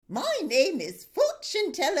My name is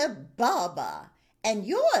Fortune Teller Baba, and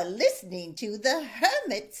you're listening to the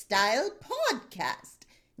Hermit Style Podcast.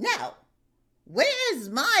 Now, where's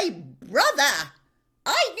my brother?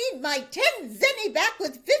 I need my 10 zenny back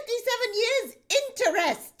with 57 years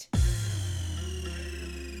interest.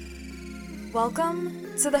 Welcome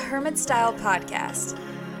to the Hermit Style Podcast.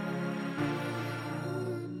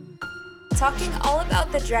 Talking all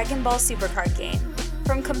about the Dragon Ball Supercard game,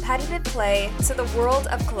 from competitive play to the world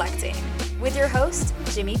of collecting, with your host,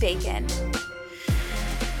 Jimmy Bacon.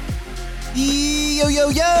 Yo, yo,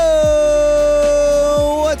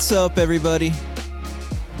 yo! What's up, everybody?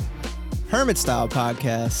 Hermit Style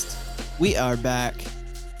Podcast. We are back.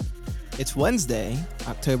 It's Wednesday,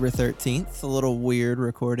 October 13th. A little weird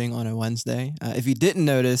recording on a Wednesday. If you didn't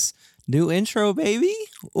notice, new intro, baby.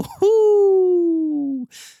 Woohoo!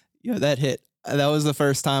 Yo, that hit. That was the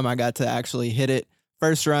first time I got to actually hit it.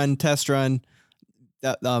 First run, test run.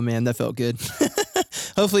 Oh man, that felt good.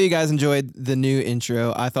 Hopefully you guys enjoyed the new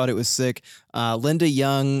intro. I thought it was sick. Linda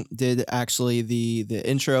Young did actually the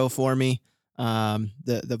intro for me.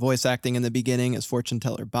 The voice acting in the beginning as Fortune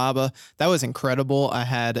Teller Baba. That was incredible. I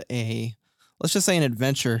had let's just say an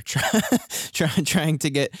adventure trying to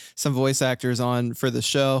get some voice actors on for the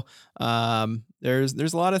show. There's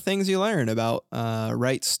a lot of things you learn about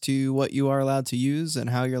rights to what you are allowed to use and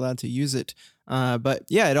how you're allowed to use it. But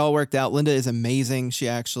yeah, it all worked out. Linda is amazing. She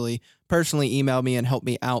actually personally emailed me and helped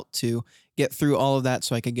me out to get through all of that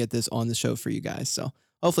so I could get this on the show for you guys. So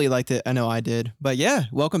hopefully you liked it. I know I did. But yeah,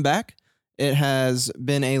 welcome back. It has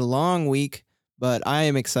been a long week, but I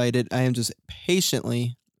am excited. I am just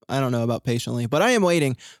I don't know about patiently, but I am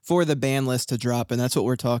waiting for the ban list to drop, and that's what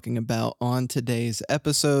we're talking about on today's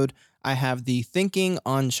episode. I have the Thinking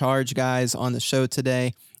on Charge guys on the show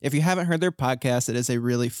today. If you haven't heard their podcast, it is a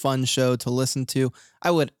really fun show to listen to. I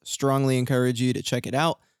would strongly encourage you to check it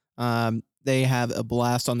out. They have a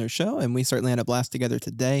blast on their show, and we certainly had a blast together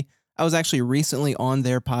today. I was actually recently on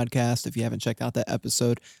their podcast. If you haven't checked out that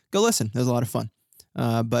episode, go listen. It was a lot of fun.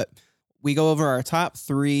 But we go over our top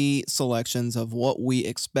 3 selections of what we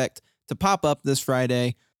expect to pop up this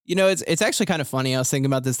Friday. You know, it's actually kind of funny. I was thinking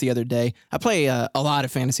about this the other day. I play a lot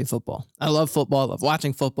of fantasy football. I love football. I love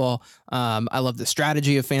watching football. I love the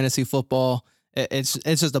strategy of fantasy football. It's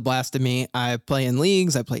just a blast to me. I play in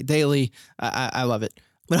leagues. I play daily. I love it.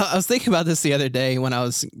 But I was thinking about this the other day when I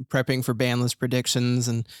was prepping for ban list predictions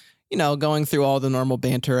and, you know, going through all the normal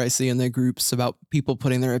banter I see in the groups about people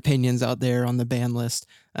putting their opinions out there on the ban list.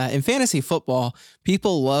 In fantasy football,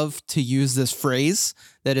 people love to use this phrase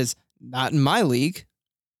that is not in my league.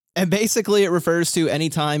 And basically it refers to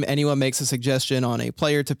anytime anyone makes a suggestion on a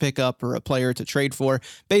player to pick up or a player to trade for.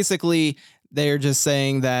 Basically, they're just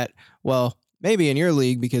saying that, well, maybe in your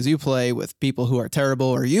league because you play with people who are terrible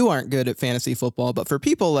or you aren't good at fantasy football. But for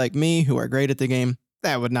people like me who are great at the game,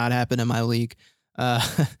 that would not happen in my league.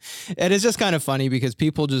 And it's just kind of funny because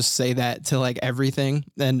people just say that to like everything,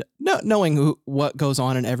 and knowing what goes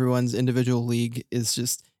on in everyone's individual league is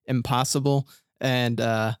just impossible. And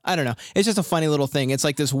I don't know. It's just a funny little thing. It's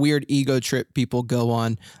like this weird ego trip people go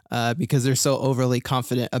on because they're so overly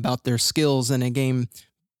confident about their skills in a game,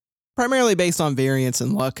 primarily based on variance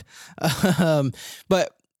and luck.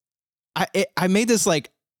 But I made this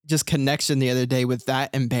like just connection the other day with that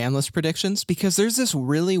and ban list predictions because there's this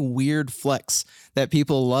really weird flex that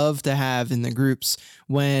people love to have in the groups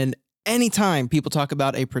when anytime people talk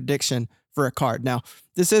about a prediction for a card. Now,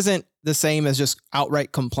 this isn't the same as just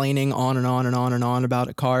outright complaining on and on and on and on about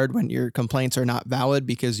a card when your complaints are not valid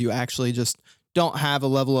because you actually just don't have a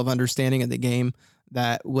level of understanding of the game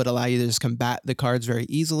that would allow you to just combat the cards very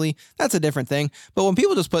easily. That's a different thing. But when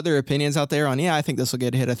people just put their opinions out there on, yeah, I think this will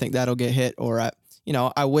get hit, I think that'll get hit, or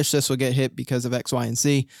I wish this would get hit because of X, Y, and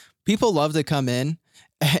Z. People love to come in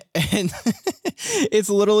and it's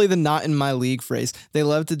literally the not in my league phrase. They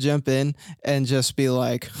love to jump in and just be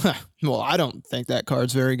like, well, I don't think that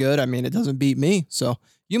card's very good. I mean, it doesn't beat me. So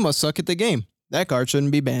you must suck at the game. That card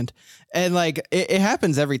shouldn't be banned. And like, it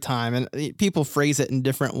happens every time and people phrase it in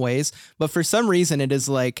different ways. But for some reason, it is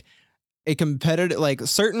like a competitive, like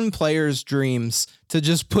certain players' dreams to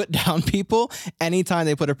just put down people anytime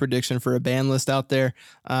they put a prediction for a ban list out there.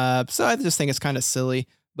 So I just think it's kind of silly,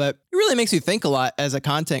 but it really makes you think a lot as a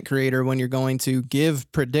content creator when you're going to give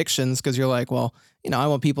predictions because you're like, well, I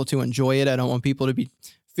want people to enjoy it. I don't want people to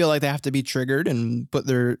feel like they have to be triggered and put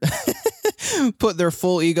their put their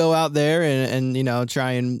full ego out there and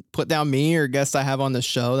try and put down me or guests I have on the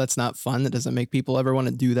show. That's not fun. That doesn't make people ever want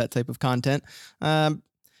to do that type of content.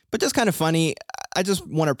 But just kind of funny. I just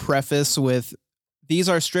want to preface with these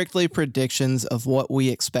are strictly predictions of what we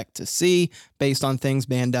expect to see based on things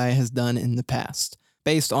Bandai has done in the past.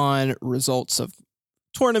 based on results of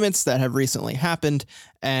tournaments that have recently happened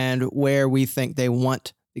and where we think they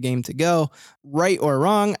want the game to go. Right or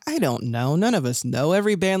wrong, I don't know. None of us know.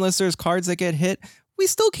 Every ban list, there's cards that get hit. We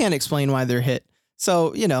still can't explain why they're hit.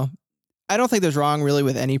 So, I don't think there's wrong really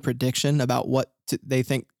with any prediction about what they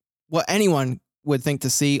think, what anyone would think to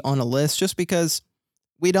see on a list, just because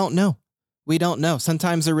we don't know. We don't know.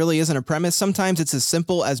 Sometimes there really isn't a premise. Sometimes it's as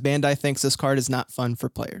simple as Bandai thinks this card is not fun for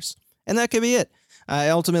players. And that could be it.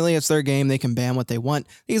 Ultimately, it's their game. They can ban what they want.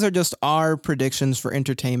 These are just our predictions for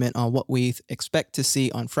entertainment on what we expect to see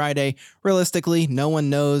on Friday. Realistically, no one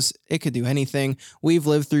knows. It could do anything. We've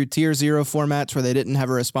lived through Tier 0 formats where they didn't have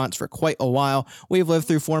a response for quite a while. We've lived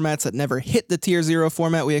through formats that never hit the Tier 0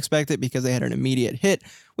 format we expected because they had an immediate hit.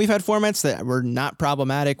 We've had formats that were not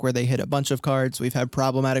problematic where they hit a bunch of cards. We've had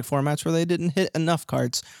problematic formats where they didn't hit enough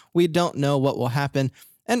cards. We don't know what will happen.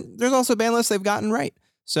 And there's also ban lists they've gotten right.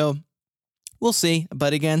 So we'll see.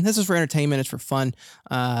 But again, this is for entertainment. It's for fun.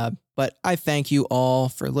 But I thank you all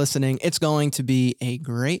for listening. It's going to be a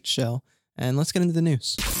great show. And let's get into the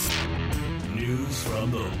news. News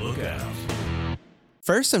from the Lookout.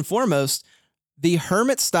 First and foremost, the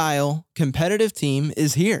Hermit Style competitive team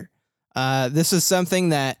is here. This is something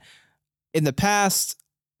that in the past,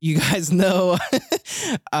 you guys know,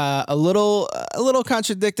 a little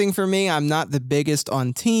contradicting for me. I'm not the biggest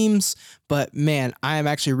on teams, but man, I am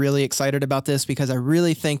actually really excited about this because I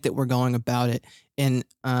really think that we're going about it in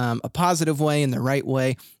a positive way, in the right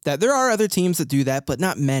way. That there are other teams that do that, but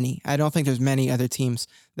not many. I don't think there's many other teams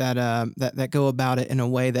that that go about it in a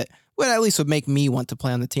way that would at least would make me want to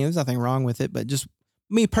play on the team. There's nothing wrong with it, but just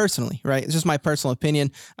me personally, right? It's just my personal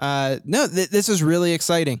opinion. This is really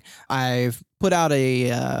exciting. I've put out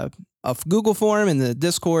a Google form in the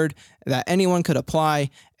Discord that anyone could apply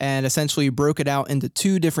and essentially broke it out into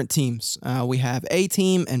two different teams. We have A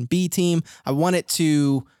team and B team. One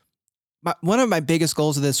of my biggest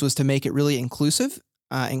goals of this was to make it really inclusive,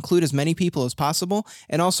 include as many people as possible,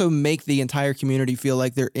 and also make the entire community feel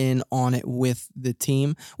like they're in on it with the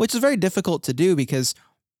team, which is very difficult to do because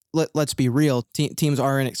let's be real, teams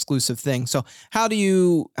are an exclusive thing. So how do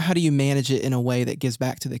you manage it in a way that gives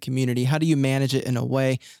back to the community? How do you manage it in a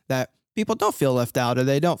way that people don't feel left out or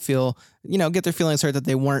they don't feel, get their feelings hurt that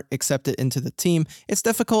they weren't accepted into the team? It's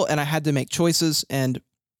difficult, and I had to make choices. And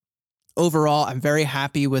overall, I'm very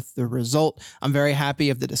happy with the result. I'm very happy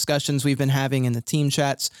of the discussions we've been having in the team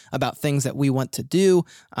chats about things that we want to do,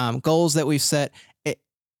 goals that we've set.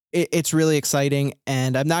 It's really exciting,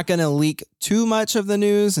 and I'm not going to leak too much of the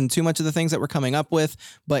news and too much of the things that we're coming up with,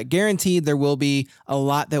 but guaranteed there will be a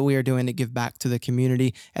lot that we are doing to give back to the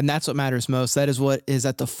community, and that's what matters most. That is what is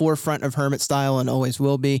at the forefront of Hermit Style and always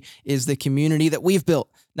will be, is the community that we've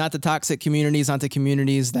built, not the toxic communities, not the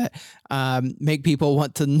communities that make people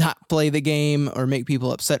want to not play the game or make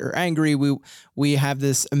people upset or angry. We have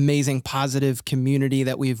this amazing positive community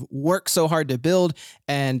that we've worked so hard to build,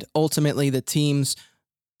 and ultimately the teams,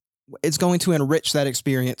 it's going to enrich that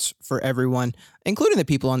experience for everyone, including the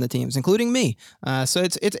people on the teams, including me. So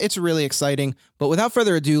it's really exciting. But without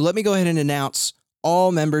further ado, let me go ahead and announce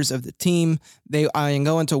all members of the team. I am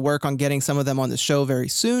going to work on getting some of them on the show very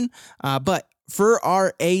soon. But for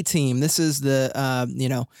our A team, this is the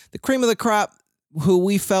cream of the crop, who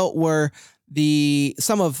we felt were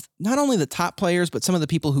some of not only the top players, but some of the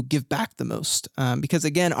people who give back the most. Because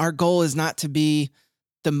again, our goal is not to be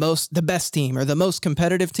the best team or the most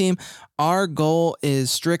competitive team. Our goal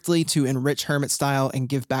is strictly to enrich Hermit Style and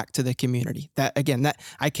give back to the community. That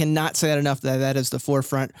I cannot say that enough, that is the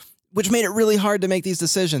forefront, which made it really hard to make these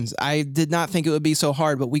decisions. I did not think it would be so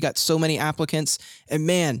hard, but we got so many applicants, and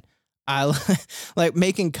man, I like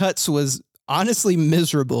making cuts was honestly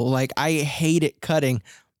miserable. Like I hated cutting.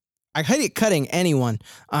 I hated cutting anyone,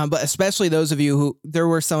 but especially those of you there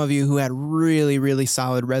were some of you who had really, really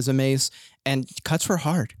solid resumes, and cuts were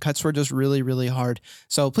hard. Cuts were just really, really hard.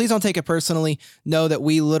 So please don't take it personally. Know that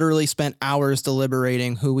we literally spent hours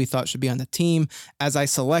deliberating who we thought should be on the team. As I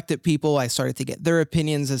selected people, I started to get their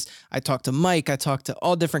opinions. As I talked to Mike, I talked to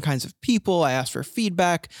all different kinds of people. I asked for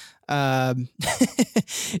feedback. I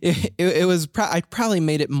probably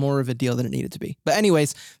made it more of a deal than it needed to be. But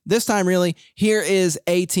anyways, this time really, here is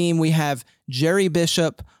A team. We have Jerry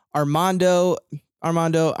Bishop, Armando, I'm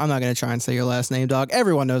not going to try and say your last name, dog.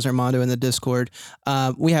 Everyone knows Armando in the Discord.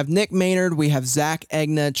 We have Nick Maynard. We have Zach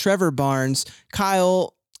Egna, Trevor Barnes,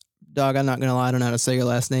 Kyle. Dog, I'm not going to lie. I don't know how to say your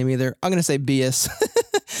last name either. I'm going to say Bias.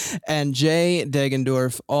 and Jay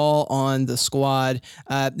Degendorf, all on the squad.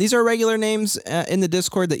 These are regular names in the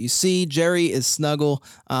Discord that you see. Jerry is Snuggle.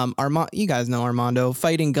 You guys know Armando.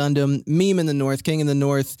 Fighting Gundam. Meme in the North. King in the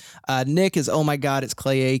North. Nick is Oh My God, it's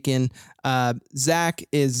Clay Aiken. Zach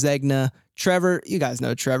is Zegna. Trevor, you guys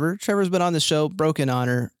know Trevor. Trevor's been on the show. Broken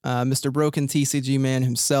Honor, Mr. Broken TCG man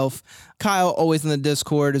himself. Kyle, always in the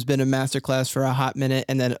Discord, has been in masterclass for a hot minute.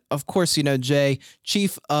 And then, of course, you know, Jay,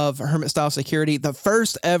 chief of Hermit Style Security, the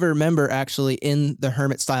first ever member actually in the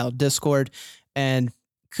Hermit Style Discord. And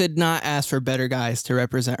could not ask for better guys to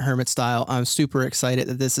represent Hermit Style. I'm super excited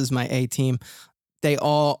that this is my A team. They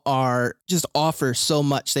all are just offer so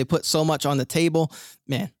much. They put so much on the table.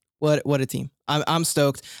 Man, what a team. I'm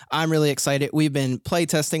stoked. I'm really excited. We've been play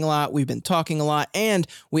testing a lot. We've been talking a lot. And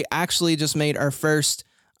we actually just made our first,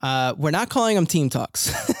 we're not calling them team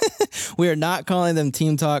talks. We are not calling them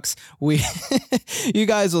team talks. You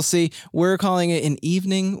guys will see. We're calling it an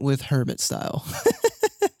evening with Hermit Style.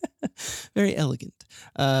 Very elegant.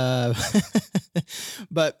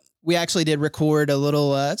 But we actually did record a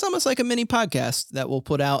little, it's almost like a mini podcast that we'll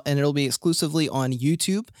put out, and it'll be exclusively on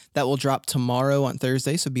YouTube. That will drop tomorrow on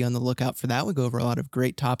Thursday, so be on the lookout for that. We go over a lot of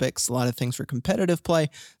great topics, a lot of things for competitive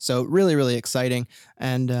play, so really, really exciting.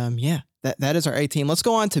 And yeah, that is our A team. Let's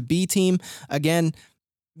go on to B team. Again,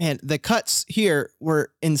 man, the cuts here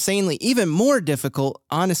were insanely, even more difficult,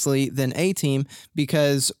 honestly, than A team,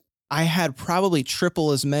 because I had probably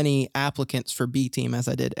triple as many applicants for B team as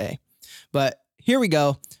I did A. But here we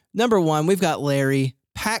go. Number one, we've got Larry,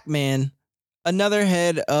 Pac-Man, another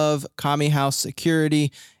head of Kami House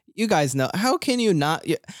Security. You guys know, how can you not?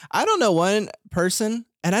 I don't know one person,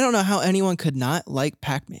 and I don't know how anyone could not like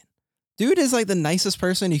Pac-Man. Dude is like the nicest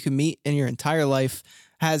person you can meet in your entire life,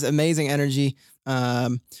 has amazing energy.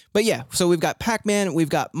 But yeah, so we've got Pac-Man, we've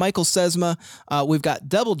got Michael Sesma, we've got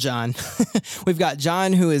Double John, we've got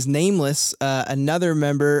John, who is nameless, another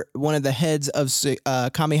member, one of the heads of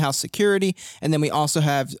Kami House Security, and then we also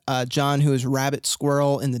have John, who is Rabbit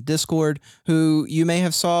Squirrel in the Discord, who you may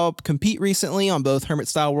have saw compete recently on both Hermit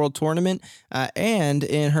Style World Tournament and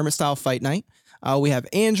in Hermit Style Fight Night. We have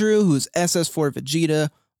Andrew, who's SS4 Vegeta,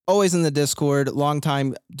 always in the Discord,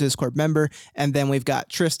 longtime Discord member. And then we've got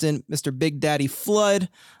Tristan, Mr. Big Daddy Flood.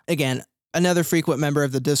 Again, another frequent member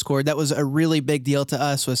of the Discord. That was a really big deal to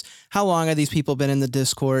us, was how long have these people been in the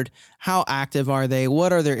Discord? How active are they?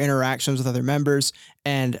 What are their interactions with other members?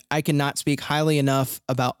 And I cannot speak highly enough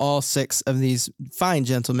about all 6 of these fine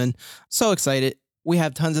gentlemen. So excited. We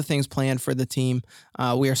have tons of things planned for the team.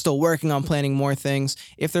 We are still working on planning more things.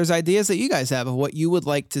 If there's ideas that you guys have of what you would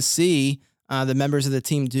like to see the members of the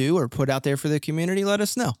team do or put out there for the community, let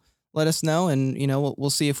us know. Let us know, and you know, we'll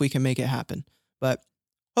see if we can make it happen. But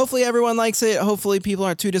hopefully everyone likes it. Hopefully people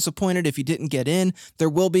aren't too disappointed if you didn't get in. There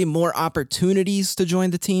will be more opportunities to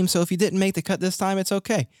join the team, so if you didn't make the cut this time, it's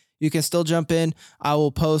okay. You can still jump in. I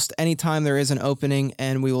will post anytime there is an opening,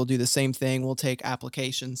 and we will do the same thing. We'll take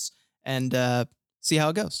applications and see how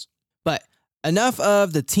it goes. But enough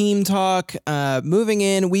of the team talk. Moving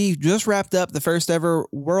in, we just wrapped up the first ever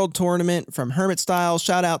world tournament from Hermit Style.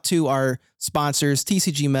 Shout out to our sponsors,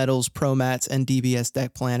 TCG Metals, ProMats, and DBS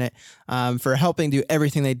Deck Planet, for helping do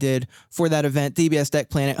everything they did for that event. DBS Deck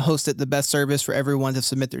Planet hosted the best service for everyone to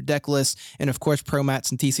submit their deck list. And of course, ProMats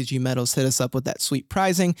and TCG Metals hit us up with that sweet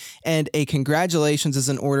prizing. And a congratulations is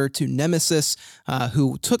in order to Nemesis,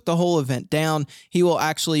 who took the whole event down. He will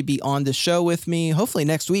actually be on the show with me, hopefully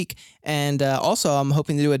next week. And also, I'm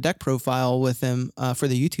hoping to do a deck profile with him for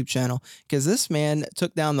the YouTube channel, because this man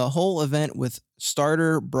took down the whole event with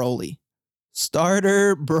Starter Broly.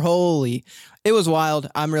 Starter Broly. It was wild.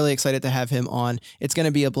 I'm really excited to have him on. It's going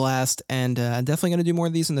to be a blast, and definitely going to do more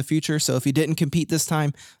of these in the future. So if you didn't compete this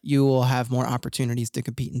time, you will have more opportunities to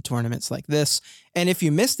compete in tournaments like this. And if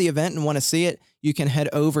you missed the event and want to see it, you can head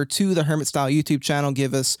over to the Hermit Style YouTube channel.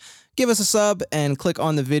 Give us a sub and click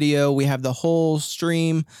on the video. We have the whole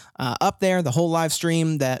stream up there, the whole live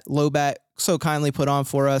stream that Lobat so kindly put on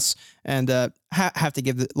for us. And have to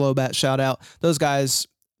give the Lobat shout out. Those guys,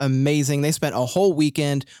 amazing. They spent a whole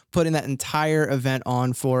weekend putting that entire event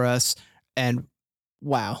on for us, and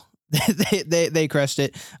wow, they crushed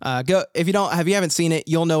it. Go if you haven't seen it,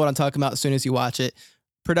 you'll know what I'm talking about as soon as you watch it.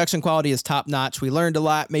 Production quality is top notch. We learned a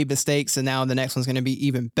lot, made mistakes, and now the next one's going to be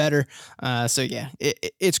even better. So yeah,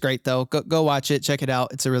 it's great though. Go watch it, check it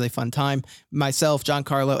out. It's a really fun time. Myself, John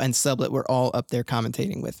Carlo, and Sublet were all up there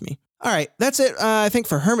commentating with me. All right, that's it, I think,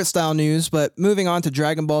 for Hermit Style news. But moving on to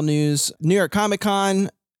Dragon Ball news, New York Comic Con.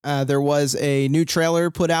 There was a new trailer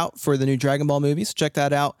put out for the new Dragon Ball movie, so check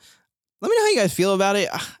that out. Let me know how you guys feel about it.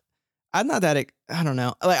 I'm not that I don't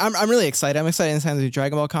know. Like I'm really excited. I'm excited anytime to do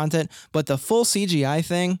Dragon Ball content, but the full CGI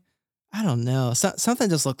thing, I don't know. Something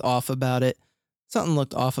just looked off about it. Something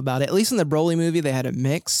looked off about it. At least in the Broly movie, they had a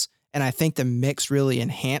mix, and I think the mix really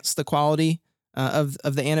enhanced the quality of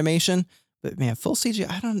the animation. But man, full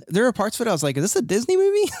CGI, there are parts of it I was like, is this a Disney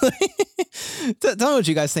movie? Tell me what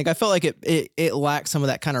you guys think. I felt like it lacked some of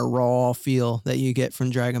that kind of raw feel that you get from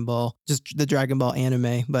Dragon Ball, just the Dragon Ball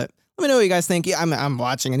anime. But let me know what you guys think. Yeah, I'm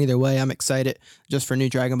watching, and either way, I'm excited just for new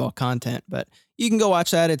Dragon Ball content. But you can go watch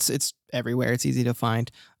that. It's everywhere. It's easy to find.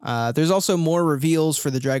 There's also more reveals for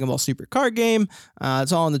the Dragon Ball Super card game.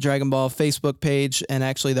 It's all on the Dragon Ball Facebook page and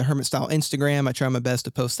actually the Hermit Style Instagram. I try my best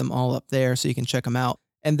to post them all up there so you can check them out.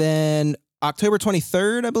 And then October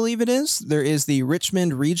 23rd, I believe it is, there is the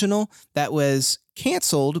Richmond Regional that was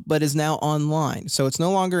canceled but is now online. So it's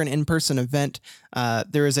no longer an in-person event.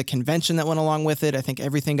 There is a convention that went along with it. I think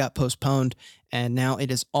everything got postponed, and now it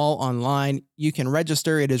is all online. You can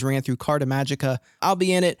register. It is ran through Carta Magica. I'll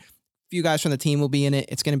be in it. A few guys from the team will be in it.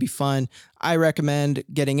 It's going to be fun. I recommend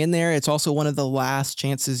getting in there. It's also one of the last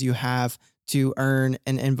chances you have to earn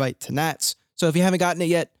an invite to Nats. So if you haven't gotten it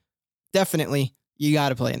yet, definitely you got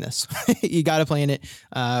to play in this. You got to play in it,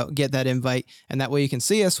 get that invite, and that way you can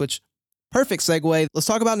see us, which perfect segue. Let's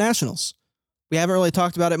talk about Nationals. We haven't really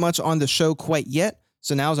talked about it much on the show quite yet,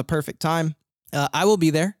 so now is a perfect time. I will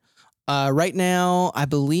be there. Right now, I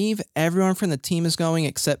believe everyone from the team is going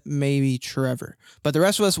except maybe Trevor, but the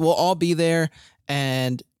rest of us will all be there,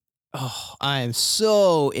 and I am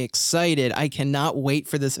so excited. I cannot wait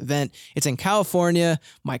for this event. It's in California.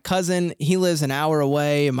 My cousin, he lives an hour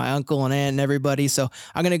away, and my uncle and aunt and everybody. So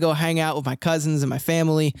I'm going to go hang out with my cousins and my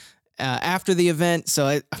family after the event.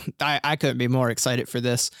 So I couldn't be more excited for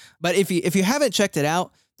this. But if you haven't checked it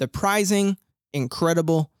out, the prizing,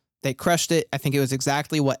 incredible. They crushed it. I think it was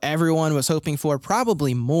exactly what everyone was hoping for,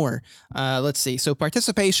 probably more. Let's see. So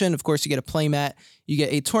participation, of course, you get a playmat. You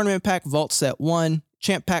get a tournament pack, Vault Set 1,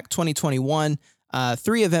 Champ Pack 2021,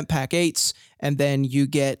 3 Event Pack 8s, and then you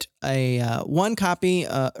get a 1 copy,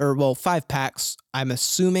 5 packs. I'm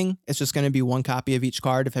assuming it's just going to be 1 copy of each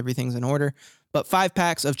card if everything's in order, but 5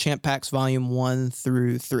 packs of Champ Packs Volume 1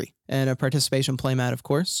 through 3, and a participation playmat, of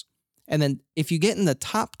course. And then if you get in the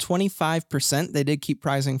top 25%, they did keep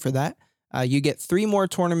prizing for that. You get 3 more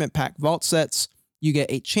Tournament Pack Vault Sets. You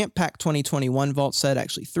get a Champ Pack 2021 Vault Set,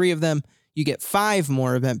 actually 3 of them. You get 5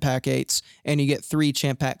 more Event Pack 8s, and you get 3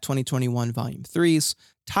 Champ Pack 2021 Volume 3s.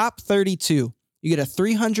 Top 32, you get a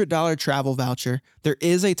 $300 travel voucher. There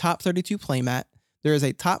is a top 32 playmat. There is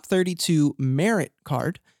a top 32 merit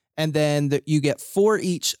card, and then you get 4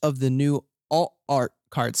 each of the new alt art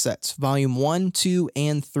card sets, Volume 1, 2,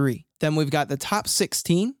 and 3. Then we've got the top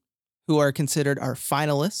 16, who are considered our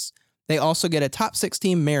finalists. They also get a top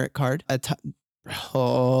 16 merit card, a top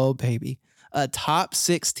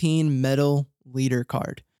 16 medal leader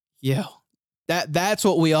card. Yeah, that's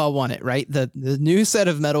what we all wanted, right? The new set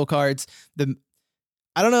of medal cards.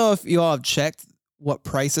 I don't know if you all have checked what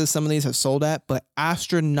prices some of these have sold at, but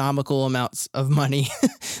astronomical amounts of money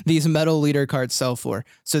these medal leader cards sell for.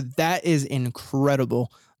 So that is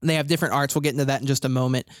incredible. And they have different arts. We'll get into that in just a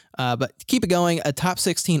moment. But keep it going. A top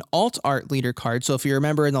 16 alt art leader card. So if you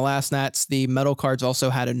remember in the last Nats, the medal cards also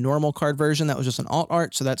had a normal card version that was just an alt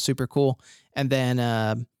art. So that's super cool. And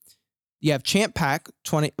then you have Champ Pack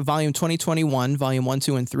Volume 2021, Volume 1,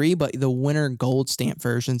 2, and 3, but the winner gold stamp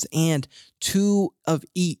versions and 2 of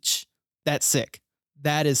each. That's sick.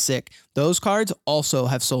 That is sick. Those cards also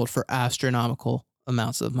have sold for astronomical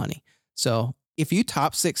amounts of money. So if you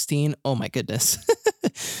top 16, oh my goodness.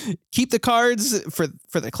 Keep the cards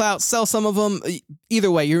for the clout, sell some of them. Either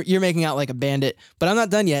way, you're making out like a bandit, but I'm not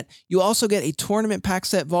done yet. You also get a tournament pack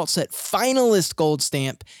set vault set finalist gold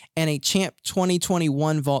stamp and a Champ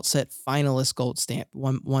 2021 vault set finalist gold stamp,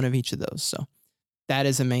 one of each of those. So that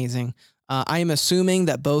is amazing. I am assuming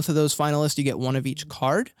that both of those finalists, you get 1 of each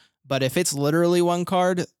card, but if it's literally 1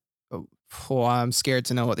 card, I'm scared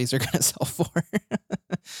to know what these are going to sell for.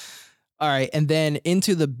 All right, and then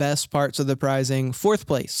into the best parts of the prizing. 4th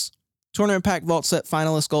place, Tournament Pack Vault Set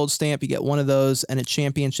Finalist Gold Stamp. You get 1 of those, and a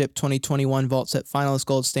Championship 2021 Vault Set Finalist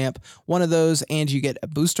Gold Stamp. 1 of those, and you get a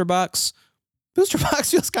booster box. Booster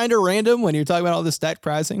box feels kind of random when you're talking about all this stacked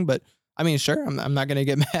prizing, but I mean, sure, I'm not going to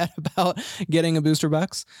get mad about getting a booster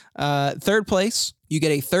box. 3rd place, you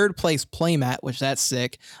get a 3rd place playmat, which that's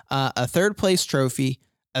sick. A 3rd place trophy,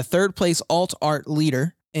 a 3rd place alt art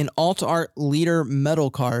leader, an alt art leader medal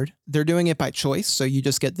card. They're doing it by choice, so you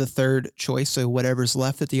just get the 3rd choice, so whatever's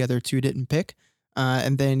left that the other 2 didn't pick.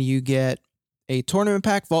 And then you get a tournament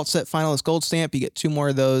pack vault set finalist gold stamp. You get 2 more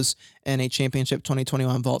of those, and a championship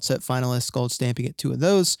 2021 vault set finalist gold stamp. You get 2 of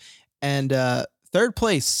those. And Third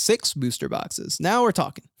place, 6 booster boxes. Now we're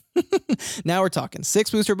talking. Now we're talking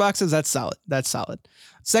 6 booster boxes. That's solid. That's solid.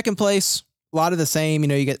 Second place, a lot of the same.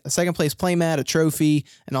 You get a second place playmat, a trophy,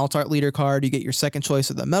 an Alt-Art leader card. You get your second choice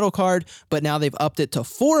of the metal card, but now they've upped it to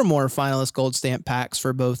 4 more finalist gold stamp packs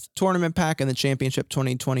for both tournament pack and the championship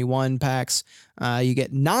 2021 packs. You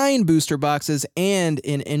get 9 booster boxes and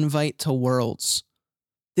an invite to Worlds.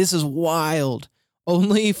 This is wild.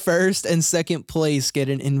 Only first and second place get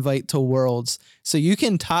an invite to Worlds. So you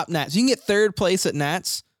can top Nats. You can get third place at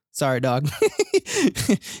Nats. Sorry, dog.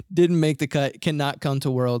 Didn't make the cut. Cannot come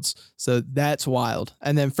to Worlds. So that's wild.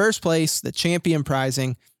 And then first place, the champion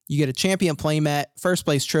prizing. You get a champion playmat, first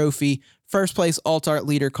place trophy, first place Alt-Art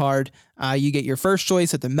leader card. You get your first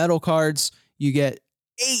choice at the metal cards. You get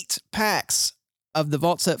 8 packs of the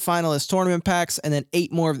Vault Set finalist tournament packs, and then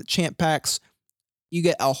 8 more of the champ packs. You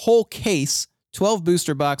get a whole case, 12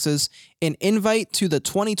 booster boxes, an invite to the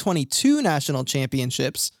 2022 national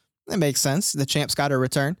championships. That makes sense. The champs got a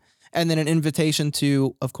return. And then an invitation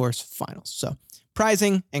to, of course, finals. So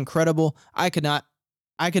prizing, incredible. I could not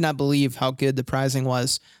believe how good the prizing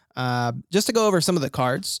was. Just to go over some of the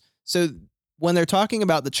cards. So when they're talking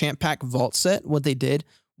about the champ pack vault set, what they did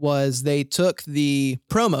was they took the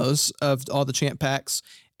promos of all the champ packs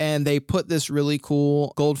and they put this really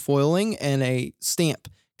cool gold foiling and a stamp.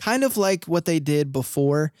 Kind of like what they did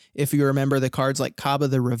before, if you remember the cards like Kaba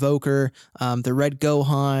the Revoker, the Red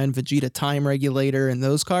Gohan, Vegeta Time Regulator, and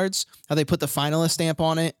those cards, how they put the finalist stamp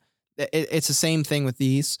on it. It's the same thing with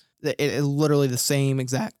these. It's literally the same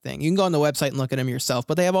exact thing. You can go on the website and look at them yourself,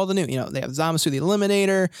 but they have all the new, they have Zamasu the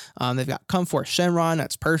Eliminator. They've got Come Forth Shenron.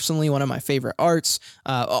 That's personally one of my favorite arts.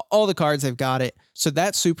 All the cards, they've got it. So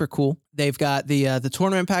that's super cool. They've got the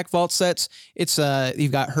tournament pack vault sets. It's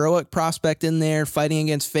you've got Heroic Prospect in there, Fighting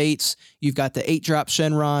Against Fates. You've got the 8-drop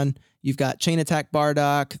Shenron. You've got Chain Attack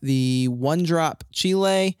Bardock, the 1-drop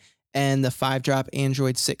Chile, and the 5-drop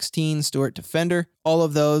Android 16 Stuart Defender. All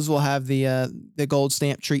of those will have the gold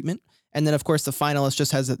stamp treatment. And then, of course, the finalist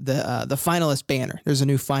just has the finalist banner. There's a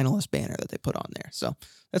new finalist banner that they put on there. So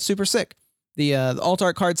that's super sick. The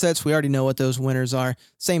Alt-Art card sets, we already know what those winners are.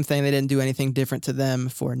 Same thing. They didn't do anything different to them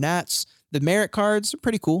for Nats. The merit cards are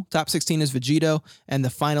pretty cool. Top 16 is Vegito, and the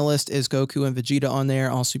finalist is Goku and Vegeta on there,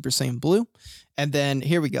 all Super Saiyan Blue. And then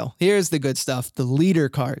here we go. Here's the good stuff. The leader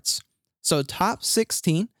cards. So top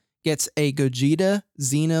 16 gets a Gogeta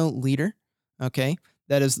Xeno leader. Okay.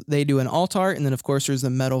 That is, they do an Alt-Art, and then, of course, there's the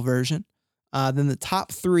metal version. Then the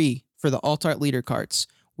top 3 for the Alt-Art leader cards.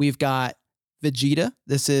 We've got Vegeta.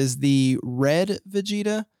 This is the red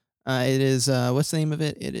Vegeta. It is, what's the name of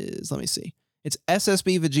it? It is, let me see. It's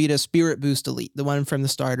SSB Vegeta Spirit Boost Elite, the one from the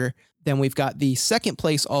starter. Then we've got the second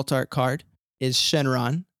place Alt-Art card is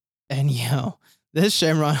Shenron. And this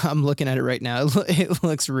Shenron, I'm looking at it right now. It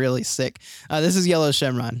looks really sick. This is yellow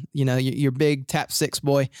Shenron, your big tap 6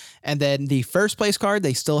 boy. And then the first place card,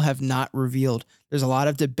 they still have not revealed. There's a lot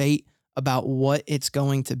of debate about what it's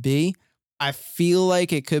going to be. I feel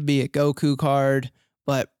like it could be a Goku card,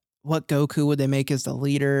 but what Goku would they make as the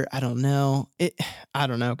leader? I don't know. I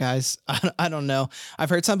don't know, guys. I don't know. I've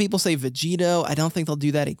heard some people say Vegito. I don't think they'll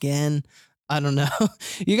do that again. I don't know.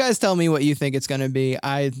 You guys tell me what you think it's going to be.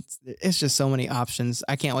 It's just so many options.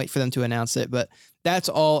 I can't wait for them to announce it, but that's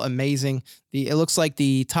all amazing. It looks like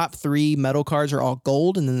the top 3 metal cards are all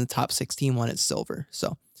gold, and then the top 16 one is silver.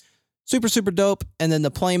 So super, super dope. And then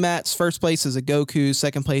the play mats, first place is a Goku,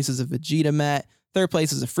 second place is a Vegeta mat, third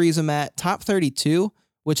place is a Frieza mat, top 32,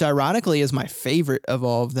 which ironically is my favorite of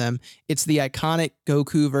all of them. It's the iconic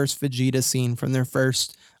Goku versus Vegeta scene from their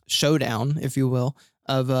first showdown, if you will,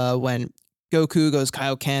 of when Goku goes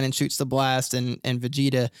Kaioken and shoots the blast, and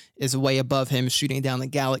Vegeta is way above him shooting down the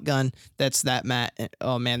Gallic gun. That's that mat.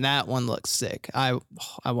 Oh man, that one looks sick. I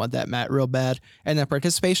want that mat real bad. And that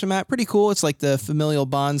participation mat, pretty cool. It's like the familial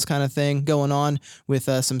bonds kind of thing going on with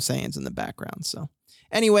some Saiyans in the background. So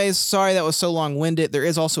anyways, sorry that was so long-winded. There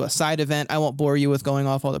is also a side event. I won't bore you with going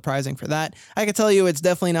off all the prizing for that. I can tell you it's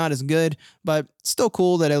definitely not as good, but still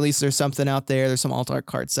cool that at least there's something out there. There's some Alt-Art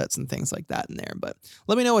card sets and things like that in there. But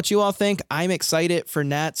let me know what you all think. I'm excited for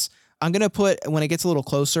Nats. I'm going to put, when it gets a little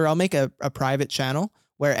closer, I'll make a private channel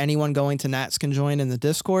where anyone going to Nats can join in the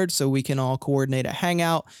Discord so we can all coordinate a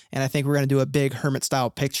hangout. And I think we're going to do a big Hermit-style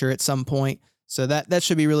picture at some point. So that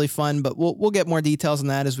should be really fun, but we'll get more details on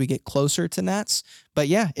that as we get closer to Nats. But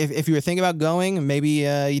yeah, if you were thinking about going and maybe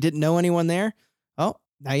you didn't know anyone there, oh,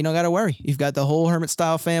 now you don't got to worry. You've got the whole Hermit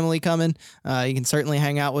Style family coming. You can certainly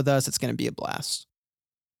hang out with us. It's going to be a blast.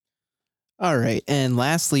 All right. And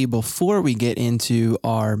lastly, before we get into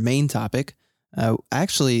our main topic,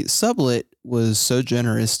 actually, Sublet was so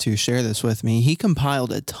generous to share this with me. He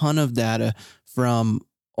compiled a ton of data from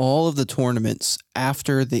all of the tournaments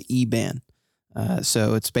after the E-ban.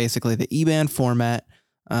 So it's basically the E-ban format.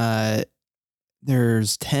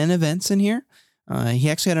 There's 10 events in here. He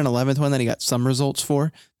actually had an 11th one that he got some results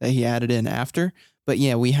for that he added in after. But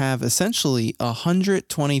yeah, we have essentially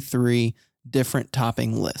 123 different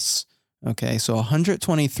topping lists. Okay, so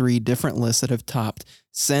 123 different lists that have topped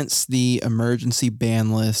since the emergency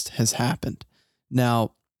ban list has happened.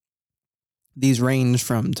 Now, these range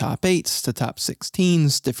from top 8s to top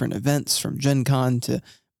 16s, different events from Gen Con to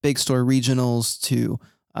Big Store regionals to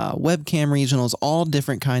webcam regionals, all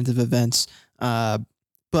different kinds of events.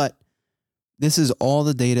 But this is all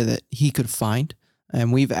the data that he could find.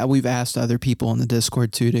 And we've asked other people in the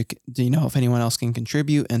Discord too to if anyone else can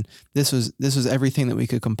contribute. And this was everything that we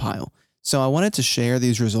could compile. So I wanted to share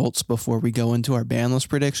these results before we go into our ban list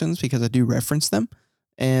predictions because I do reference them.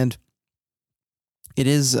 And it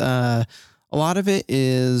is a lot of it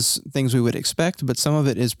is things we would expect, but some of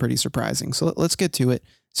it is pretty surprising. So let's get to it.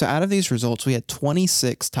 So out of these results, we had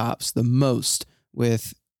 26 tops, the most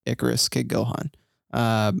with Icarus Kid Gohan.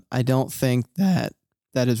 I don't think that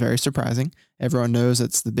is very surprising. Everyone knows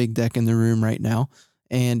it's the big deck in the room right now.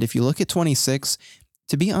 And if you look at 26,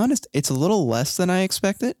 to be honest, it's a little less than I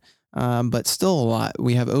expected, but still a lot.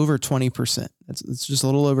 We have over 20%. It's just a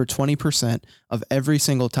little over 20% of every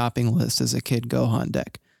single topping list is a Kid Gohan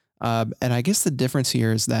deck. And I guess the difference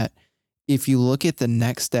here is that if you look at the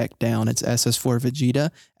next deck down, it's SS4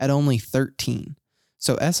 Vegeta at only 13.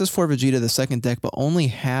 So SS4 Vegeta, the second deck, but only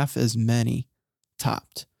half as many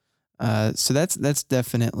topped. So that's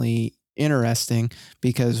definitely interesting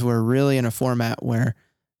because we're really in a format where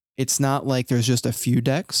it's not like there's just a few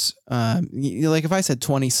decks. Like if I said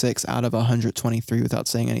 26 out of 123 without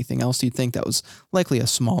saying anything else, you'd think that was likely a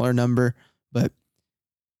smaller number, but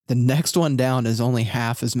the next one down is only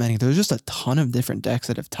half as many. There's just a ton of different decks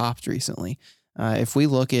that have topped recently. If we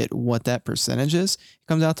look at what that percentage is, it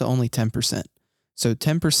comes out to only 10%. So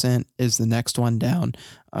 10% is the next one down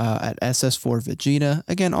at SS4 Vegeta.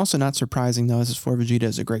 Again, also not surprising though, SS4 Vegeta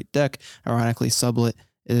is a great deck. Ironically, Sublet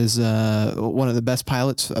is one of the best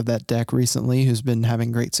pilots of that deck recently who's been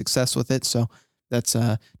having great success with it. So that's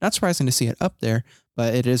not surprising to see it up there,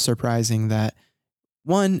 but it is surprising that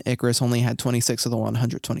one, Icarus only had 26 of the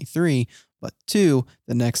 123, but two,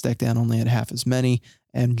 the next deck down only had half as many.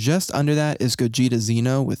 And just under that is Gogeta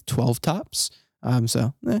Xeno with 12 tops. No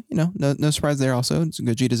surprise there also.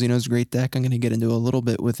 Gogeta Xeno is a great deck. I'm going to get into a little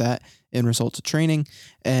bit with that in results of training.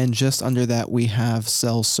 And just under that, we have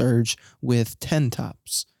Cell Surge with 10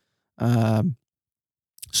 tops.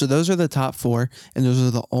 So those are the top four, and those are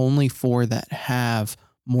the only four that have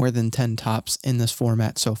more than 10 tops in this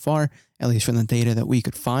format so far, at least from the data that we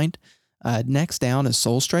could find. Next down is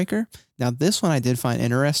Soul Striker. Now, this one I did find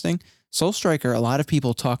interesting. Soul Striker, a lot of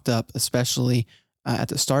people talked up, especially at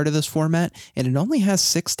the start of this format, and it only has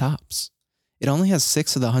 6 tops. It only has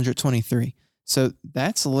 6 of the 123. So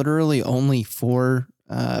that's literally only 4,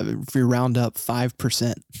 if you round up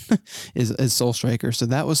 5% is Soul Striker. So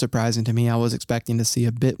that was surprising to me. I was expecting to see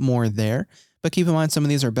a bit more there, but keep in mind some of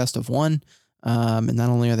these are best of one. And not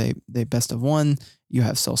only are they best of one, you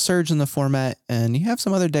have Cell Surge in the format, and you have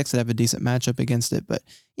some other decks that have a decent matchup against it. But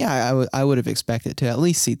yeah, I would have expected to at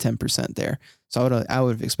least see 10% there. So I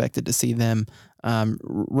would have expected to see them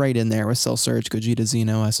right in there with Cell Surge, Gogeta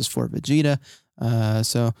Xeno, SS4 Vegeta.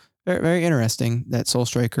 So very, very interesting that Soul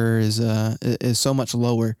Striker is so much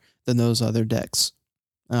lower than those other decks.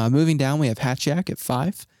 Moving down, we have Hatchiyak at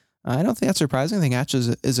 5. I don't think that's surprising. I think Hatch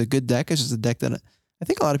is a good deck. It's just a deck that I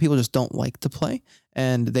think a lot of people just don't like to play,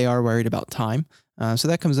 and they are worried about time. So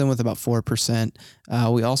that comes in with about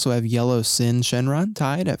 4%. We also have Yellow Sin Shenron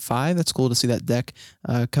tied at 5. That's cool to see that deck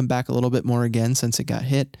come back a little bit more again since it got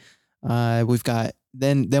hit. We've got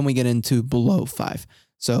then we get into below 5.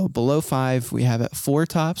 So below 5, we have at 4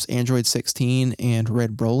 tops, Android 16 and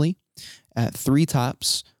Red Broly. At 3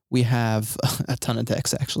 tops, we have a ton of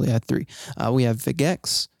decks actually at 3. We have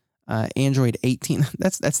Vigex. Android 18,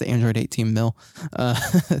 that's the Android 18 mill,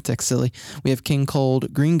 tech silly. We have King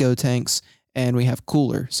Cold, Green Gotenks, and we have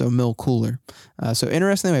Cooler, so mill Cooler. So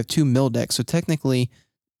interestingly, we have 2 mill decks. So technically,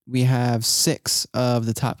 we have 6 of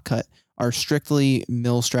the top cut are strictly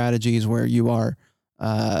mill strategies where you are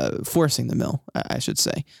forcing the mill, I should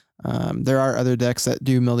say. There are other decks that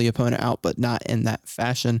do mill the opponent out, but not in that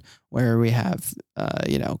fashion where we have,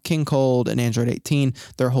 King Cold and Android 18.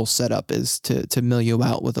 Their whole setup is to mill you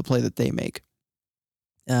out with a play that they make.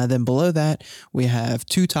 Then below that, we have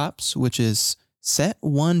 2 tops, which is Set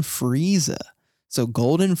 1 Frieza. So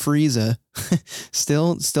Golden Frieza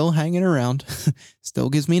still hanging around, still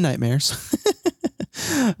gives me nightmares.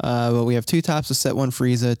 But we have 2 tops with set 1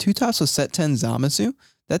 Frieza, 2 tops with set 10 Zamasu.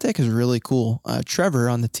 That deck is really cool. Trevor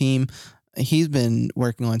on the team, he's been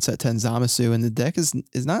working on set 10 Zamasu, and the deck is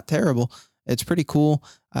not terrible. It's pretty cool.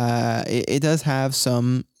 It does have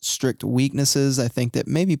some strict weaknesses, I think, that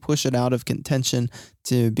maybe push it out of contention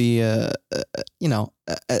to be a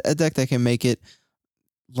deck that can make it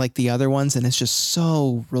like the other ones, and it's just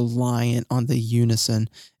so reliant on the unison.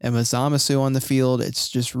 And with Zamasu on the field, it's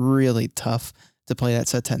just really tough to play that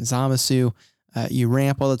set 10 Zamasu. You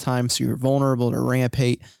ramp all the time, so you're vulnerable to ramp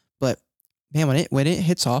hate. But man, when it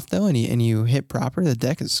hits off though, and you hit proper, the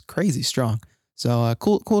deck is crazy strong. So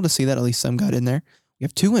cool to see that at least some got in there. We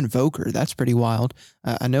have 2 Invoker. That's pretty wild.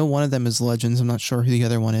 I know one of them is Legends. I'm not sure who the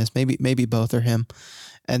other one is. Maybe both are him.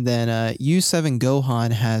 And then U7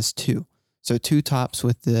 Gohan has 2. So 2 tops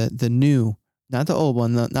with the new, not the old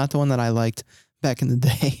one, not the one that I liked back in the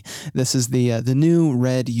day. This is the new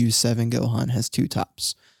red U7 Gohan has 2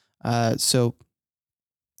 tops. So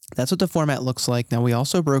that's what the format looks like. Now we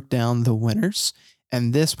also broke down the winners,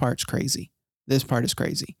 and this part's crazy. This part is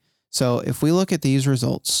crazy. So if we look at these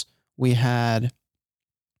results, we did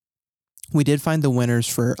find the winners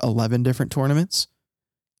for 11 different tournaments.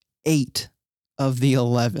 8 of the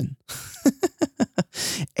 11.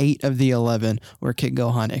 8 of the 11 were Kid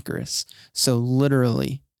Gohan Icarus. So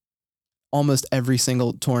literally almost every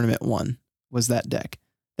single tournament won was that deck.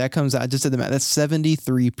 That comes out, just did the math, that's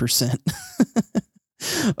 73%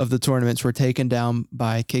 of the tournaments were taken down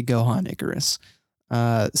by Kid Gohan Icarus.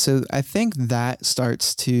 So I think that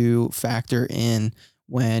starts to factor in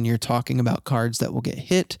when you're talking about cards that will get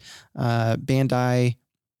hit. Bandai,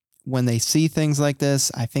 when they see things like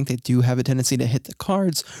this, I think they do have a tendency to hit the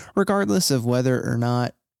cards, regardless of whether or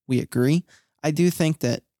not we agree. I do think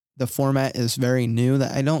that the format is very new,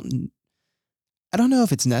 that I don't know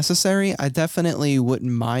if it's necessary. I definitely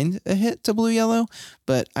wouldn't mind a hit to blue-yellow,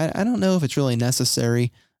 but I don't know if it's really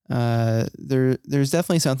necessary. There's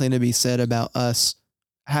definitely something to be said about us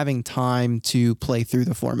having time to play through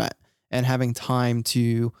the format and having time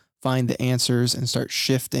to find the answers and start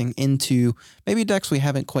shifting into maybe decks we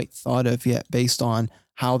haven't quite thought of yet based on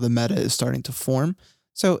how the meta is starting to form.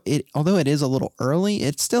 So although it is a little early,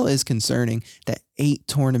 it still is concerning that 8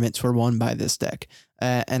 tournaments were won by this deck.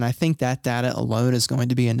 And I think that data alone is going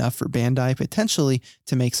to be enough for Bandai potentially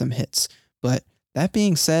to make some hits. But that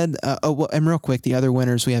being said, and real quick, the other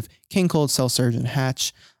winners, we have King Cold, Cell Surge, and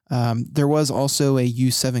Hatch. There was also a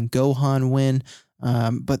U7 Gohan win,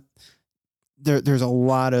 but there's a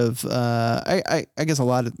lot of, I guess a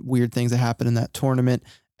lot of weird things that happened in that tournament.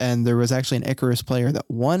 And there was actually an Icarus player that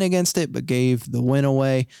won against it, but gave the win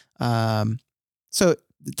away. So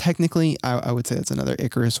technically, I would say that's another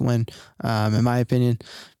Icarus win, in my opinion.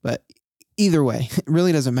 But either way, it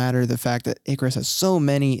really doesn't matter. The fact that Icarus has so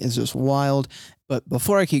many is just wild. But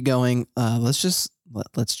before I keep going, let's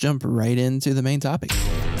jump right into the main topic.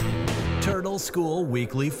 Turtle School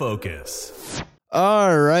Weekly Focus.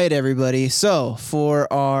 All right, everybody. So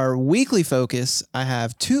for our weekly focus, I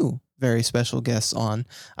have 2 very special guests on.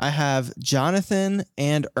 I have Jonathan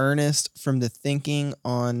and Ernest from the Thinking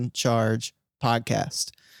on Charge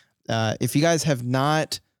podcast. If you guys have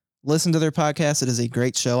not listened to their podcast, it is a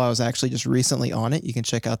great show. I was actually just recently on it. You can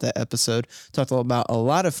check out that episode. Talked about a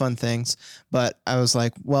lot of fun things, but I was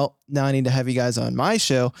like, well, now I need to have you guys on my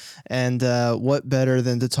show. And what better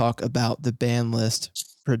than to talk about the ban list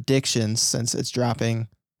predictions, since it's dropping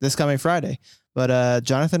this coming Friday. But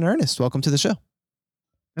Jonathan and Ernest, welcome to the show.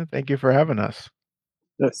 Thank you for having us.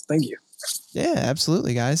 Yes, thank you. Yeah,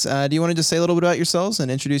 absolutely, guys. Do you want to just say a little bit about yourselves and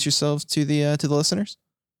introduce yourselves to the listeners?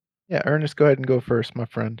 Yeah, Ernest, go ahead and go first, my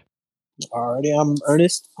friend. Alrighty, I'm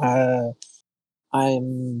Ernest.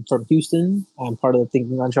 I'm from Houston. I'm part of the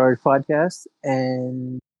Thinking on Charge podcast,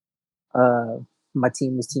 and my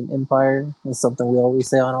team is Team Empire. It's something we always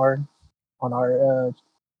say on our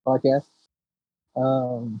podcast.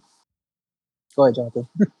 Go ahead, Jonathan.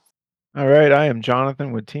 All right, I am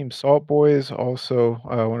Jonathan with Team Salt Boys, also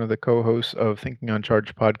one of the co-hosts of Thinking on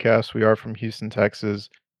Charge podcast. We are from Houston, Texas.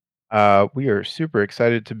 We are super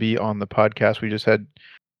excited to be on the podcast. We just had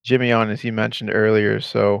Jimmy on, as he mentioned earlier,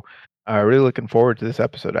 so really looking forward to this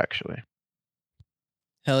episode, actually.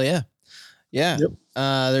 Hell yeah. Yeah. Yep.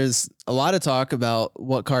 There's a lot of talk about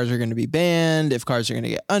what cards are going to be banned, if cards are going to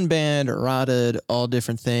get unbanned or rotted, all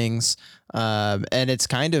different things. And it's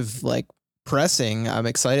kind of like pressing. I'm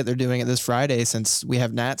excited they're doing it this Friday since we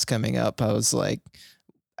have Nats coming up. I was like,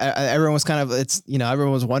 everyone was kind of,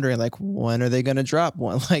 everyone was wondering, like, when are they going to drop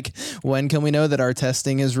one? Like, when can we know that our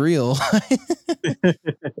testing is real?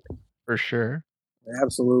 For sure.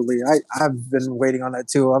 Absolutely. I've been waiting on that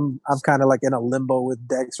too. I'm kind of like in a limbo with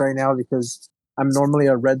decks right now because I'm normally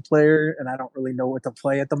a red player, and I don't really know what to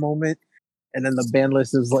play at the moment. And then the ban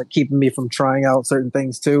list is like keeping me from trying out certain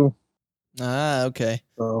things too. Ah, okay.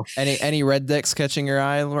 So, Any red decks catching your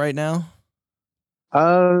eye right now?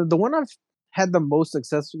 the one I've had the most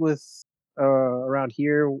success with around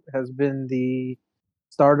here has been the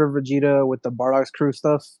starter Vegeta with the Bardock's crew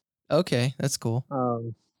stuff. Okay, that's cool.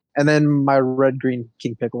 And then my red green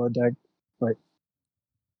King Piccolo deck, but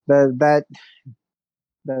that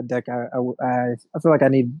deck I feel like I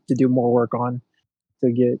need to do more work on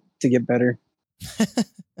to get better.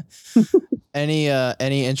 Any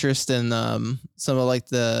interest in some of like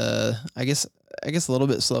the I guess a little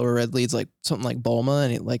bit slower red leads, like something like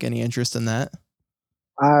Bulma? Any interest in that?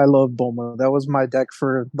 I love Bulma. That was my deck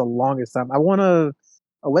for the longest time. I won a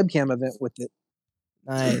webcam event with it.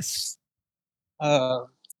 Nice.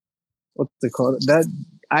 What's it called? That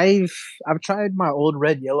I've tried my old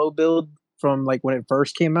red yellow build from like when it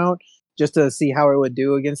first came out just to see how it would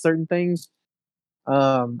do against certain things.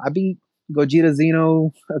 I beat Gogeta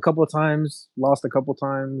Xeno a couple of times, lost a couple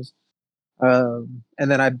times, and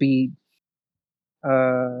then I beat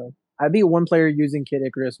one player using Kid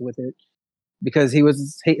Icarus with it because he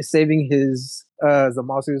was saving his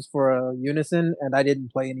Zamasus for a unison, and I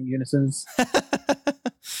didn't play any unisons.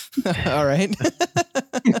 All right.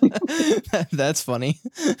 That's funny.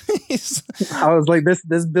 I was like,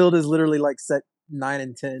 this build is literally like set 9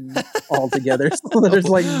 and 10 all together. So there's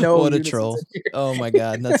like no. What a troll! Oh my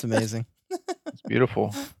god, that's amazing. It's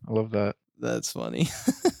beautiful. I love that. That's funny.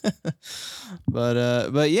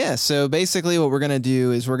 But yeah, so basically what we're going to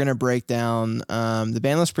do is we're going to break down the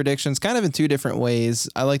ban list predictions kind of in two different ways.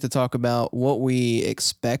 I like to talk about what we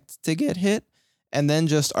expect to get hit and then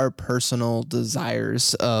just our personal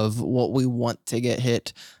desires of what we want to get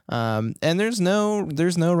hit. And there's no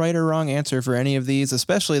right or wrong answer for any of these,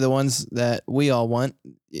 especially the ones that we all want.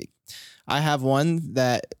 I have one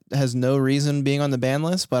that has no reason being on the ban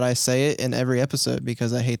list, but I say it in every episode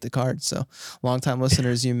because I hate the card. So longtime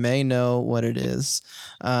listeners, you may know what it is.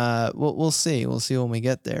 We'll see. We'll see when we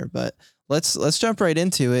get there, but let's jump right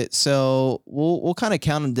into it. So we'll kind of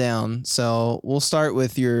count them down. So we'll start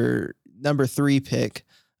with your number 3 pick,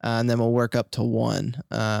 and then we'll work up to 1.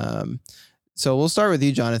 So we'll start with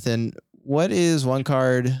you, Jonathan. What is one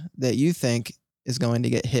card that you think is going to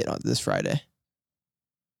get hit on this Friday?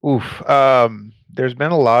 Oof. There's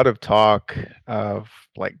been a lot of talk of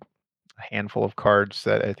like a handful of cards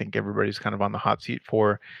that I think everybody's kind of on the hot seat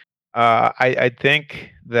for. I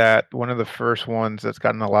think that one of the first ones that's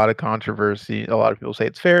gotten a lot of controversy, a lot of people say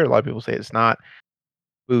it's fair, a lot of people say it's not,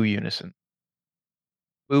 Boo Unison.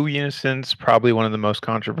 Boo Unison's probably one of the most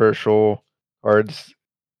controversial cards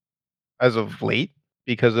as of late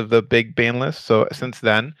because of the big ban list. So since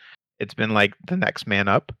then, it's been like the next man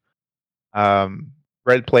up.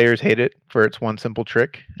 Red players hate it for its one simple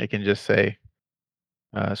trick. It can just say,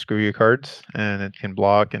 screw your cards, and it can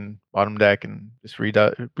block and bottom deck and just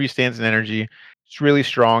restands an energy. It's really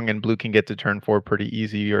strong, and blue can get to turn 4 pretty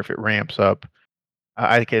easy, or if it ramps up.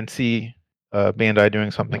 I can see Bandai doing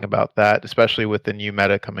something about that, especially with the new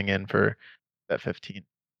meta coming in for that 15.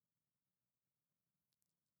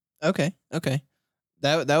 Okay.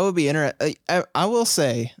 That would be interesting. I will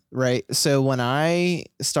say, right, so when I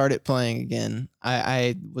started playing again,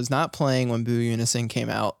 I was not playing when Boo Unison came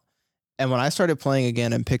out. And when I started playing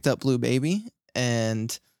again and picked up Blue Baby,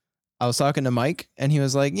 and I was talking to Mike, and he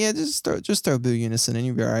was like, yeah, just throw Boo Unison and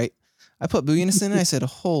you'll be all right. I put Boo Unison and I said,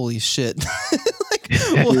 holy shit.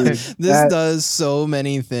 This does so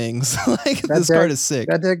many things. This card is sick.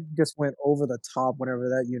 That deck just went over the top whenever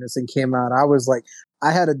that Unison came out. I was like,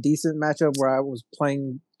 I had a decent matchup where I was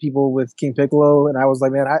playing people with King Piccolo, and I was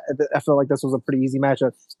like, man, I felt like this was a pretty easy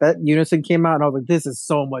matchup. That Unison came out, and I was like, this is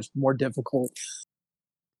so much more difficult.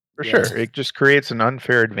 For sure. It just creates an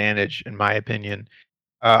unfair advantage, in my opinion.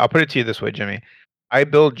 I'll put it to you this way, Jimmy. I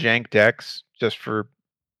build jank decks just for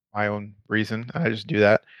my own reason. I just do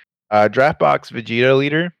that. Draftbox Vegeta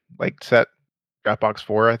leader, like set Draftbox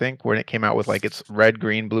 4, I think, when it came out with like its red,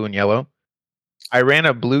 green, blue, and yellow. I ran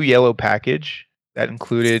a blue-yellow package that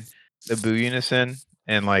included the Boo Unison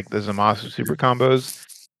and like the Zamasu super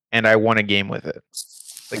combos, and I won a game with it.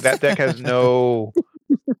 Like that deck has no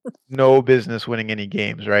business winning any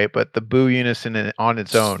games, right? But the Boo Unison on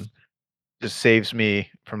its own just saves me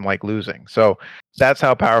from like losing. So that's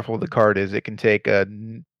how powerful the card is. It can take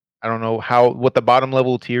I don't know what the bottom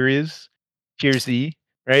level tier is, tier Z,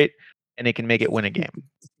 right? And it can make it win a game.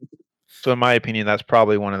 So in my opinion, that's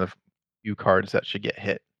probably one of the few cards that should get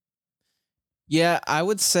hit. Yeah, I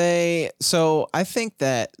would say so. I think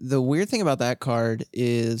that the weird thing about that card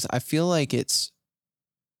is I feel like it's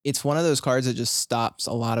it's one of those cards that just stops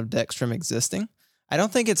a lot of decks from existing. I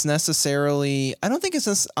don't think it's necessarily. I don't think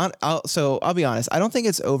it's. So I'll be honest. I don't think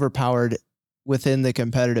it's overpowered within the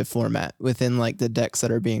competitive format, within like the decks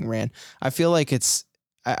that are being ran. I feel like it's.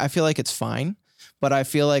 I feel like it's fine, but I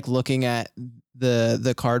feel like looking at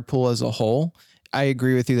the card pool as a whole, I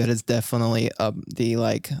agree with you that it's definitely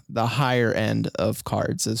the higher end of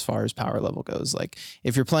cards as far as power level goes. Like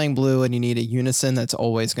if you're playing blue and you need a unison, that's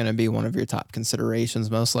always going to be one of your top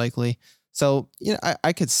considerations, most likely. So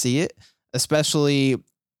I could see it, especially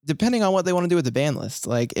depending on what they want to do with the ban list.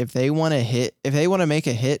 Like if they want to make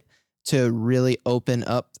a hit to really open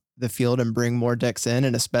up the field and bring more decks in,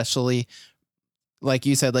 and especially like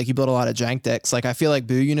you said, like you build a lot of jank decks. Like I feel like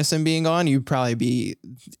Boo Unison being gone, you'd probably be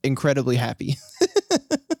incredibly happy.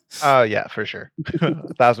 Yeah, for sure.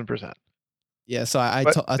 1,000%. Yeah, so I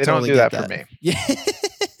But totally they don't do get that for me. Yeah.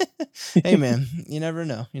 Hey man, you never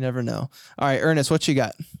know. You never know. All right, Ernest, what you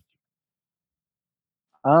got?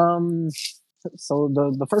 So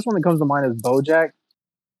the first one that comes to mind is Bojack.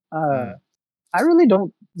 I really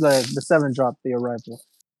don't the 7-drop the arrival.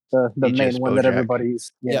 The He main just one that Bojack.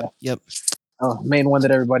 everybody's Yep. main one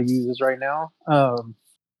that everybody uses right now.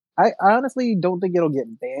 I honestly don't think it'll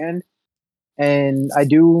get banned, and I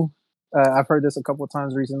do. I've heard this a couple of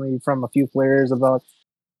times recently from a few players about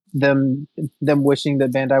them wishing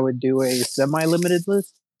that Bandai would do a semi-limited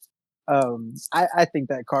list. I think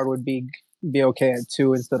that card would be okay at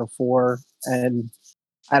 2 instead of 4, and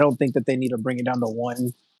I don't think that they need to bring it down to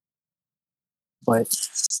 1. But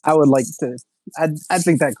I would like to. I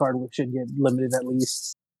think that card should get limited at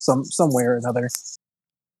least some way or another.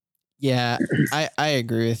 Yeah, I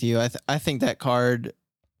agree with you. I think that card,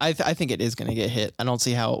 I think it is going to get hit. I don't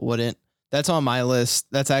see how it wouldn't. That's on my list.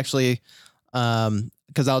 That's actually,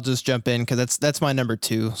 because I'll just jump in because that's my number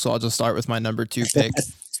 2. So I'll just start with my number 2 pick.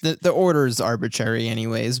 The order is arbitrary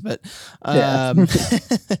anyways, but but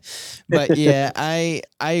yeah, I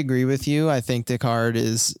agree with you. I think the card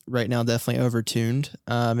is right now definitely overtuned.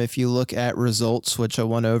 If you look at results, which I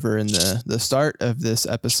went over in the start of this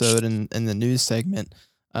episode and in the news segment,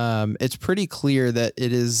 it's pretty clear that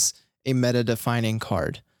it is a meta defining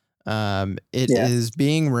card. It is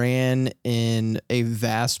being ran in a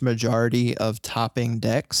vast majority of topping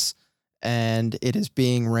decks, and it is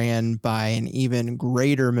being ran by an even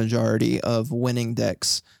greater majority of winning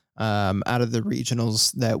decks out of the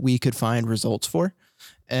regionals that we could find results for.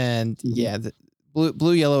 And the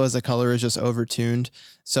blue yellow as a color is just overtuned.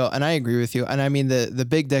 So, and I agree with you. And I mean, the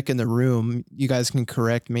big deck in the room, you guys can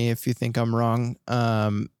correct me if you think I'm wrong.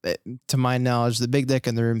 To my knowledge, the big deck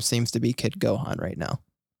in the room seems to be Kid Gohan right now.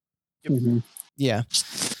 Yeah.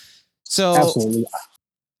 So Absolutely.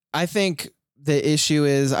 I think the issue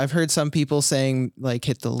is I've heard some people saying like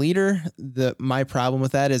hit the leader. My problem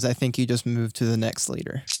with that is I think you just move to the next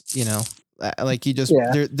leader, like you just,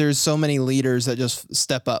 there's so many leaders that just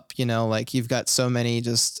step up, like you've got so many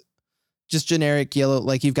just generic yellow,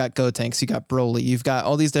 like you've got Gotenks, you got Broly, you've got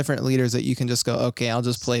all these different leaders that you can just go, okay, I'll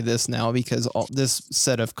just play this now because all this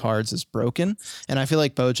set of cards is broken. And I feel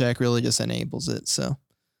like Bojack really just enables it. So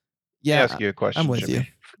yeah, Let me ask you a question. I'm with Jimmy. you.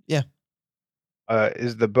 Yeah.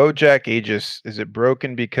 Is the Bojack Aegis, is it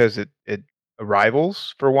broken because it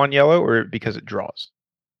arrivals for 1 yellow or because it draws?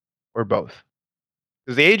 Or both?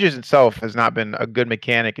 Because the Aegis itself has not been a good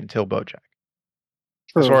mechanic until Bojack.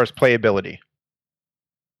 As far as playability.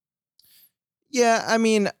 Yeah, I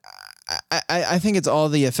mean, I think it's all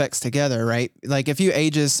the effects together, right? Like if you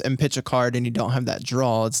Aegis and pitch a card and you don't have that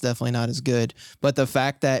draw, it's definitely not as good. But the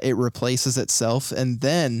fact that it replaces itself and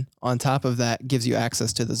then on top of that gives you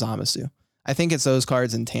access to the Zamasu. I think it's those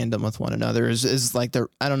cards in tandem with one another is like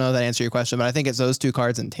I don't know if that answer your question, but I think it's those 2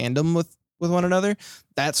 cards in tandem with one another.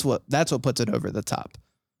 That's what puts it over the top.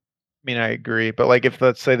 I mean, I agree. But like if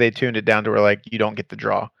let's say they tuned it down to where like you don't get the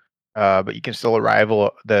draw. But you can still arrival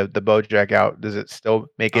the Bojack out. Does it still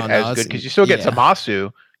make it as good? Because you still get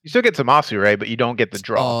Zamasu. You still get Zamasu, right? But you don't get the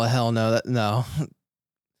draw. Oh hell no! No.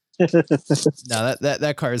 No,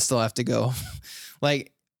 that card still have to go.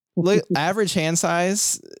 Like, look, average hand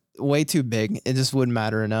size, way too big. It just wouldn't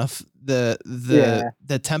matter enough.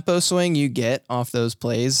 The tempo swing you get off those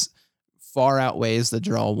plays far outweighs the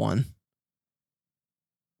draw 1.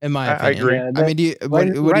 In my opinion, I agree. I mean, what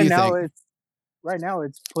do you think? Right now,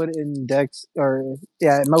 it's put in decks,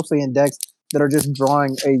 mostly in decks that are just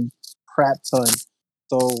drawing a crap ton.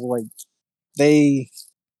 So like they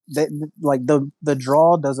like the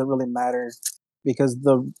draw doesn't really matter because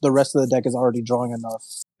the rest of the deck is already drawing enough.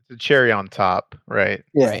 It's a cherry on top, right?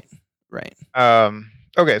 Yeah. Right.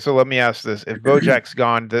 Okay, so let me ask this: if Bojack's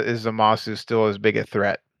gone, is Zamasu still as big a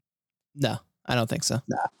threat? No, I don't think so.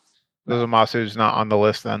 Nah. Zamasu not on the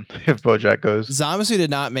list then if Bojack goes. Zamasu did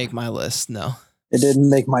not make my list. No. It didn't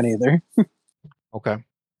make mine either. Okay,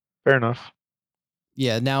 fair enough.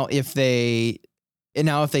 Yeah. Now if they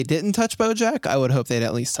didn't touch Bojack, I would hope they'd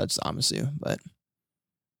at least touch Zamasu. But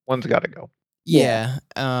One's got to go. yeah.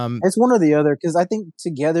 It's one or the other because I think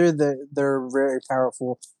together they're very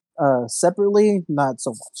powerful. Separately, not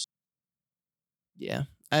so much. Yeah.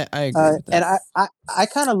 I agree with that. And I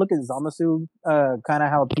kind of look at Zamasu, kind of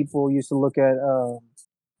how people used to look at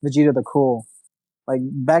Vegeta the Cruel. Like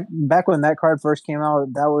back when that card first came out,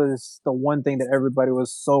 that was the one thing that everybody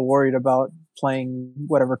was so worried about playing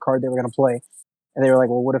whatever card they were going to play, and they were like,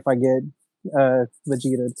 "Well, what if I get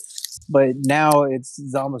Vegeta?" But now it's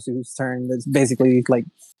Zamasu's turn. That's basically like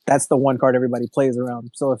that's the one card everybody plays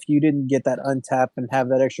around. So if you didn't get that untap and have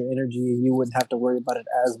that extra energy, you wouldn't have to worry about it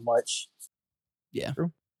as much. Yeah.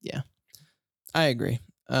 Yeah. I agree.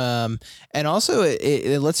 And also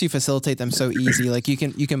it lets you facilitate them so easy. Like you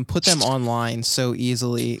can put them online so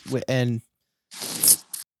easily and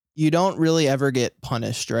you don't really ever get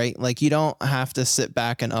punished, right? Like you don't have to sit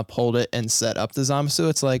back and uphold it and set up the Zamasu.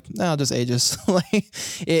 It's like, no, I'll just Aegis. Like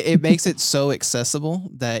it makes it so accessible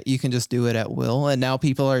that you can just do it at will. And now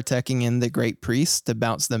people are teching in the Great Priest to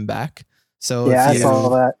bounce them back. So yeah, I saw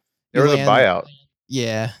that. There was a buyout.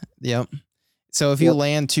 Yeah. Yep. So if you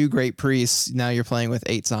land 2 Great Priests, now you're playing with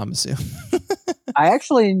 8 Zamasu. I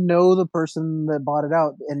actually know the person that bought it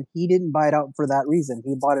out, and he didn't buy it out for that reason.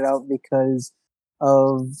 He bought it out because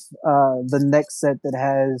of the next set that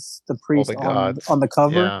has the priest on the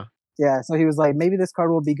cover. Yeah, so he was like, maybe this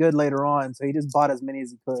card will be good later on. So he just bought as many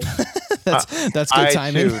as he could. that's good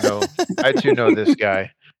timing. I too know this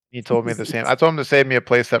guy. He told me the same. I told him to save me a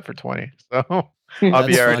playset for 20. So I'll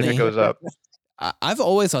be alright if it goes up. I've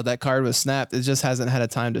always thought that card was snapped. It just hasn't had a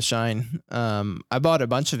time to shine. I bought a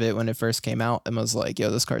bunch of it when it first came out and was like, yo,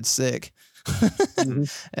 this card's sick. And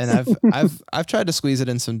I've tried to squeeze it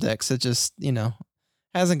in some decks. It just,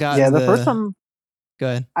 hasn't gotten the first time. Go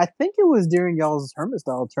ahead. I think it was during y'all's Hermit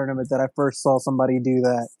Style tournament that I first saw somebody do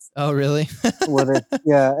that. Oh, really? With it.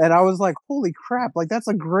 Yeah. And I was like, holy crap. Like, that's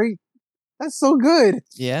so good.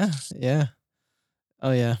 Yeah. Yeah.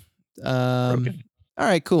 Oh, yeah. All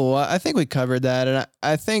right, cool. I think we covered that. And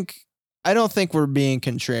I don't think we're being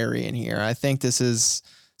contrarian here. I think this is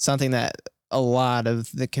something that a lot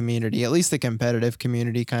of the community, at least the competitive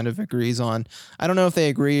community, kind of agrees on. I don't know if they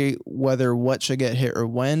agree whether what should get hit or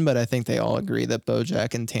when, but I think they all agree that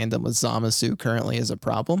Bojack in tandem with Zamasu currently is a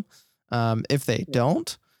problem. If they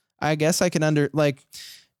don't, I guess I can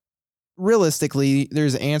realistically,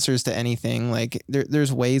 there's answers to anything. Like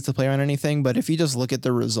there's ways to play around anything, but if you just look at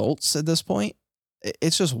the results at this point,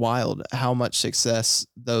 it's just wild how much success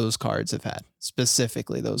those cards have had,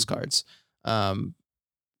 specifically those cards.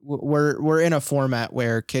 We're in a format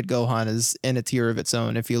where Kid Gohan is in a tier of its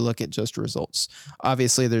own if you look at just results.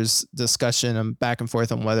 Obviously, there's discussion and back and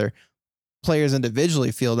forth on whether players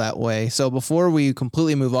individually feel that way. So before we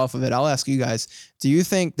completely move off of it, I'll ask you guys, do you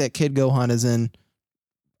think that Kid Gohan is in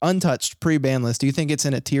untouched pre-ban list? Do you think it's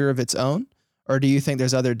in a tier of its own? Or do you think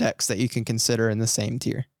there's other decks that you can consider in the same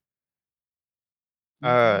tier?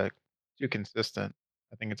 Too consistent.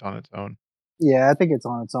 I think it's on its own. Yeah, I think it's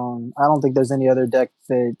on its own. I don't think there's any other deck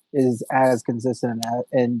that is as consistent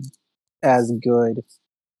and as good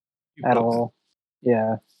at all.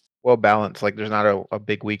 Yeah. Well balanced. Like there's not a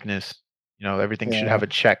big weakness. Everything should have a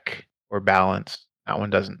check or balance. That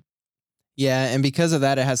one doesn't. Yeah, and because of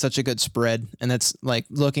that, it has such a good spread. And that's like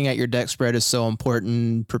looking at your deck spread is so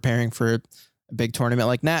important preparing for a big tournament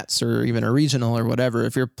like Nats or even a regional or whatever.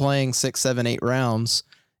 If you're playing 6, 7, 8 rounds,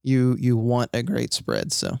 you want a great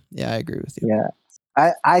spread. So yeah, I agree with you. Yeah.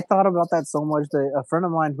 I thought about that so much that a friend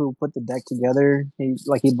of mine who put the deck together, he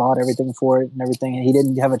bought everything for it and everything, and he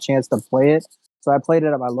didn't have a chance to play it. So I played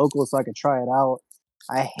it at my local so I could try it out.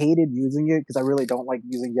 I hated using it because I really don't like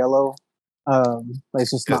using yellow. It's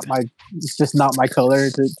just not my color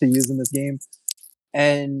to use in this game.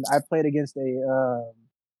 And I played against a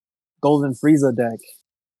Golden Frieza deck.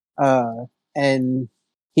 And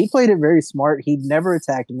he played it very smart. He never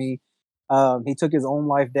attacked me. He took his own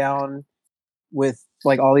life down with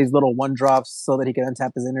like all these little 1-drops so that he could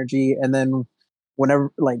untap his energy. And then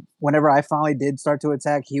whenever I finally did start to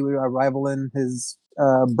attack, he would rival in his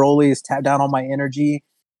Broly's tap down on my energy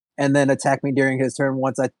and then attack me during his turn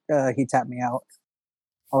once he tapped me out.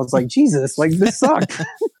 I was like, Jesus, like this sucked.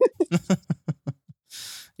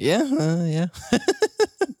 Yeah.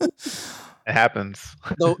 It happens.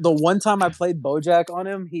 The one time I played Bojack on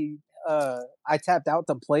him, I tapped out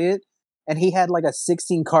to play it, and he had like a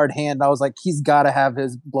 16 card hand. I was like, he's got to have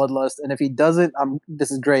his Bloodlust, and if he doesn't,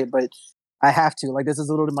 this is great. But I have to. Like, this is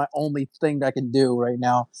literally my only thing that I can do right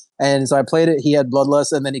now. And so I played it. He had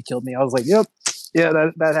Bloodlust, and then he killed me. I was like, yep. Yeah,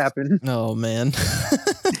 that happened. Oh man,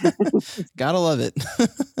 gotta love it.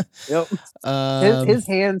 Yep. His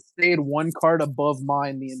hand stayed one card above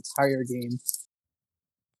mine the entire game.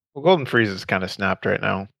 Well, Golden Freeze is kind of snapped right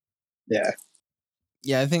now. Yeah.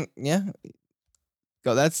 Yeah, I think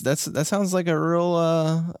Go. That sounds like a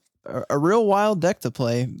real wild deck to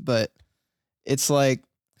play, but it's like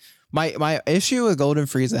my issue with Golden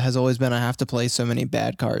Frieza has always been I have to play so many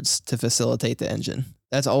bad cards to facilitate the engine.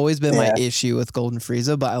 That's always been my issue with Golden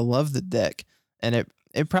Frieza, but I love the deck, and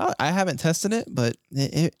it probably I haven't tested it, but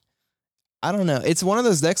it I don't know. It's one of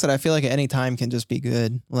those decks that I feel like at any time can just be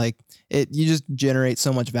good. Like you just generate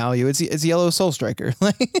so much value. It's Yellow Soul Striker,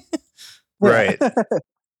 Right.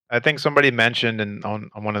 I think somebody mentioned on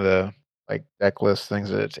one of the like deck list things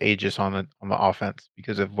that it's Aegis on the offense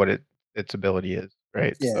because of what its ability is,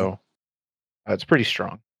 right? Yeah. So it's pretty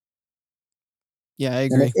strong. Yeah, I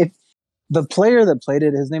agree. If the player that played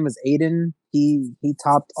it, his name is Aiden. He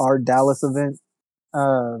topped our Dallas event,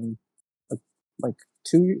 like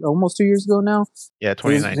almost 2 years ago now. Yeah,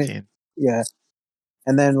 2019. Yeah,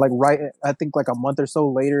 and then I think like a month or so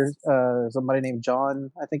later, somebody named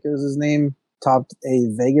John, I think it was his name, topped a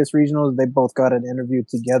Vegas regional. They both got an interview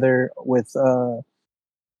together with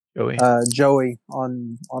Joey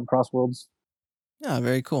on Crossworlds. Yeah,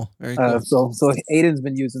 very cool. Very cool. So Aiden's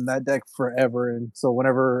been using that deck forever, and so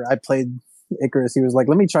whenever I played Icarus, he was like,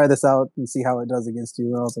 "Let me try this out and see how it does against you."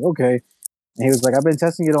 And I was like, "Okay." And he was like, "I've been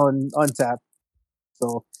testing it on Untap,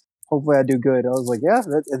 so hopefully I do good." I was like, "Yeah,"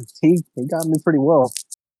 and he got me pretty well.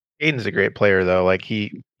 Aiden's a great player though. Like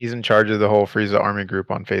he's in charge of the whole Frieza Army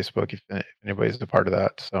group on Facebook. If anybody's a part of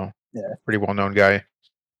that, so yeah, pretty well known guy in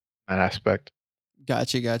that aspect.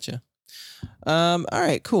 Gotcha. All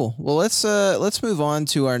right, cool. Well, let's move on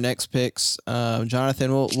to our next picks.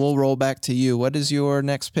 Jonathan, we'll roll back to you. What is your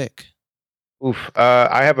next pick? Oof.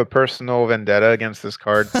 I have a personal vendetta against this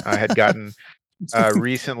card. I had gotten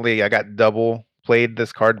recently. I got double played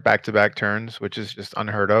this card back-to-back turns, which is just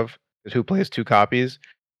unheard of. Because who plays 2 copies?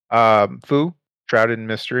 Fu, Shrouded in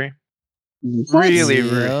Mystery.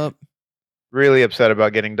 Really upset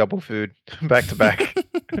about getting double food back to back.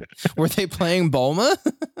 Were they playing Bulma?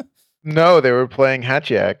 No, they were playing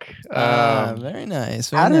Hatchiak. Very nice.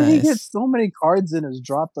 How did he get so many cards in his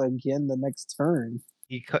drop again the next turn?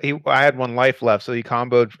 I had 1 life left, so he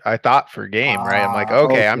comboed. I thought for game, right? I'm like,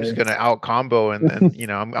 okay, I'm just gonna out combo, and then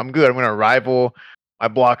I'm good. I'm gonna rival my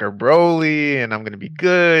blocker Broly, and I'm gonna be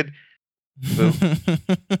good.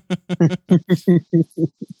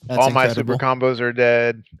 All my super combos are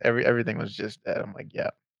dead. Everything was just dead. I'm like, yeah.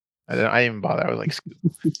 I didn't even bother. I was like, scoop.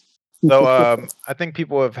 So I think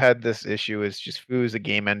people have had this issue. Is just Fu is a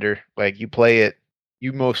game ender. Like you play it,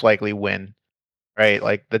 you most likely win, right?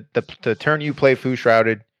 Like the turn you play Fu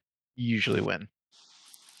Shrouded, you usually win.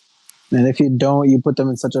 And if you don't, you put them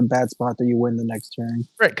in such a bad spot that you win the next turn.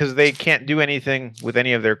 Right, because they can't do anything with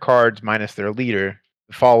any of their cards minus their leader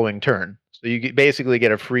the following turn. So you basically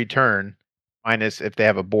get a free turn, minus if they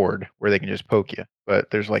have a board where they can just poke you. But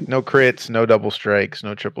there's like no crits, no double strikes,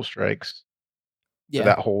 no triple strikes. Yeah,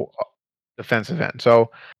 that whole defensive end.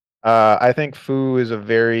 So I think Fu is a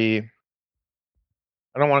very,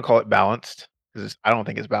 I don't want to call it balanced because I don't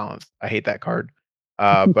think it's balanced. I hate that card.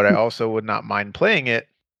 But I also would not mind playing it.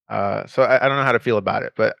 So I don't know how to feel about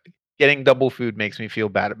it. But getting double food makes me feel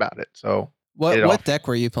bad about it. So what deck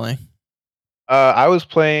were you playing? I was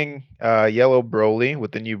playing Yellow Broly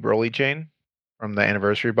with the new Broly chain from the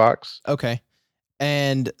anniversary box. Okay.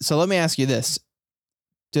 And so let me ask you this.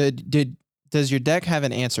 Does your deck have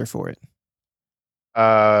an answer for it?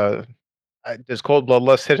 Does Cold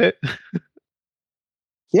Bloodlust hit it?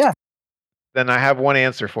 Yeah. Then I have one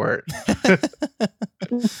answer for it.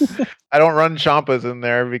 I don't run Champas in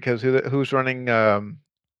there because who's running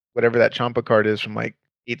whatever that Champa card is from like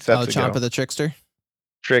 8 sets ago. Champa the Trickster?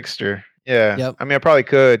 Trickster. Yeah. Yep. I mean, I probably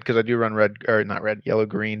could because I do run yellow,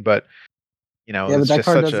 green, but yeah, but that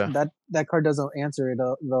card doesn't that card doesn't answer it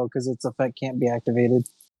though because its effect can't be activated.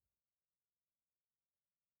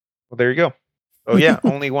 Well, there you go. Oh yeah,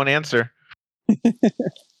 only one answer.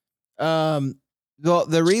 Well,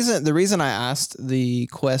 the reason I asked the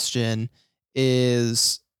question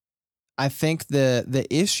is I think the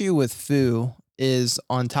issue with Fu is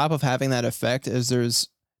on top of having that effect is there's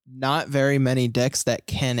not very many decks that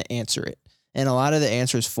can answer it. And a lot of the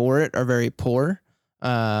answers for it are very poor.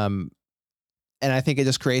 And I think it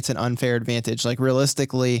just creates an unfair advantage. Like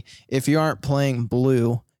realistically, if you aren't playing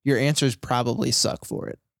blue, your answers probably suck for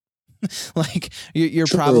it. Like you're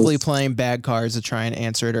True. probably playing bad cards to try and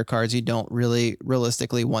answer it, or cards you don't really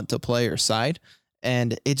realistically want to play or side.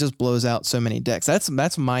 And it just blows out so many decks.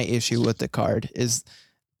 That's my issue with the card is,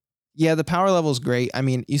 yeah, the power level is great. I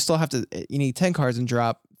mean, you still have to, you need 10 cards and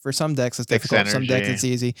drop. For some decks, it's 6 difficult. Some decks, energy. it's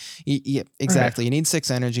easy. Yeah, exactly. You need 6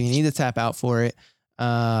 energy. You need to tap out for it.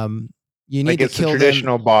 You need Like to it's a kill them.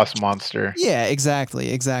 traditional boss monster. Yeah,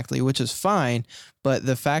 exactly, which is fine. But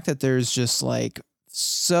the fact that there's just like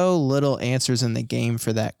so little answers in the game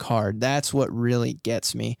for that card, that's what really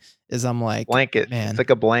gets me. Is I'm like, Blanket. man, It's like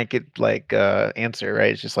a blanket answer,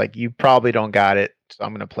 right? It's just like you probably don't got it, so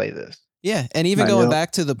I'm gonna play this. yeah. And even I going know.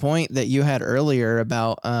 back to the point that you had earlier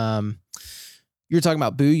about you were talking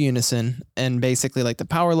about Boo Unison and basically like the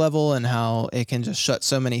power level and how it can just shut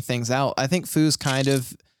so many things out. I think Foo's kind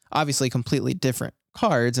of obviously completely different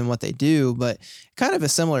cards and what they do, but kind of a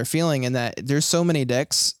similar feeling in that there's so many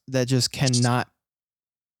decks that just cannot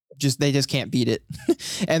they just can't beat it.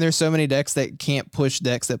 And there's so many decks that can't push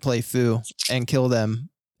decks that play Foo and kill them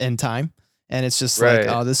in time. And it's just like, Right.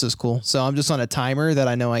 oh, this is cool. So I'm just on a timer that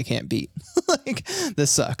I know I can't beat. Like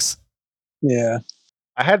this sucks. Yeah.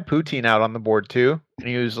 I had Poutine out on the board too, and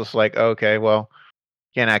he was just like, "Okay, well,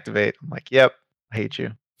 can't activate." I'm like, "Yep, I hate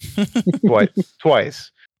you."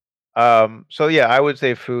 Twice. So yeah, I would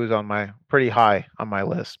say Foo is pretty high on my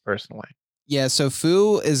list personally. Yeah, so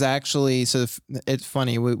Foo is actually it's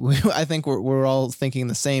funny. I think we're all thinking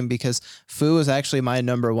the same because Foo is actually my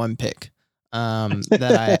number 1 pick.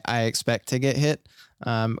 That I expect to get hit.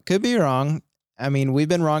 Could be wrong. I mean, we've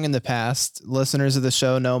been wrong in the past. Listeners of the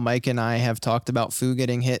show know Mike and I have talked about Foo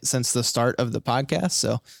getting hit since the start of the podcast,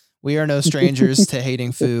 so we are no strangers to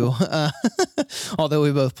hating Foo. Although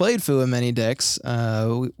we both played Foo in many decks,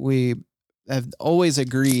 we have always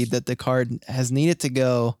agreed that the card has needed to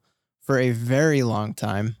go for a very long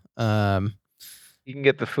time. You can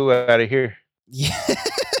get the Foo out of here. Yeah.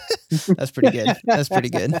 That's pretty good. That's pretty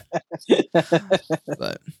good.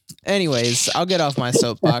 But anyways, I'll get off my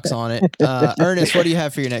soapbox on it. Ernest, what do you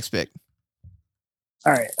have for your next pick?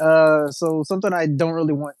 All right. So something I don't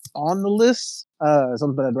really want on the list,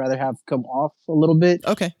 something I'd rather have come off a little bit,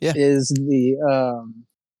 Okay, yeah. is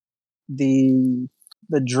the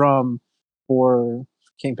drum for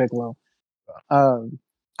King Piccolo.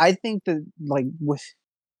 I think that like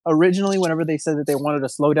originally, whenever they said that they wanted to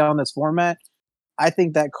slow down this format, I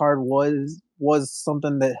think that card was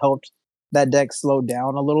something that helped that deck slow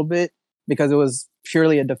down a little bit because it was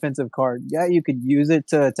purely a defensive card. Yeah, you could use it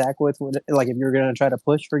to attack with, like if you're gonna try to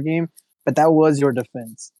push for game, but that was your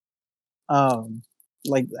defense.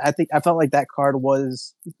 Like I felt like that card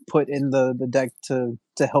was put in the deck to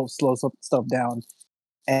help slow stuff down,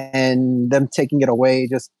 and them taking it away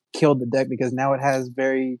just killed the deck because now it has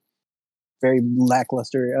very, very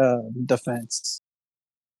lackluster defense.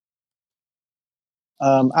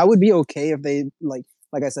 I would be okay if they like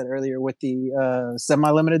I said earlier with the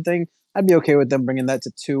semi-limited thing. I'd be okay with them bringing that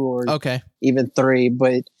to 2 or even 3.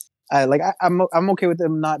 But I'm okay with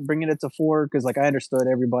them not bringing it to 4 because like I understood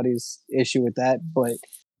everybody's issue with that. But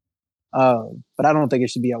I don't think it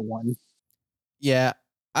should be at 1. Yeah,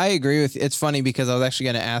 I agree with. It's funny because I was actually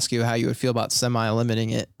going to ask you how you would feel about semi-limiting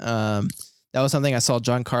it. That was something I saw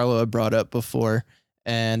Giancarlo had brought up before,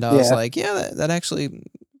 and I was like, yeah, that actually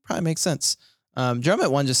probably makes sense. Drum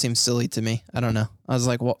at 1 just seems silly to me. I don't know. I was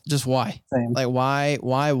like, well, just why? Same. Like, why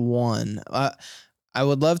 1? I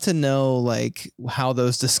would love to know like how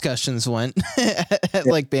those discussions went at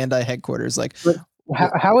like Bandai headquarters. Like,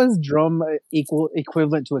 how is drum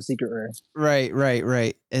equivalent to a secret rare?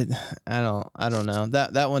 Right. I don't know.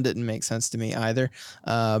 That one didn't make sense to me either.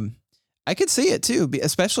 I could see it too,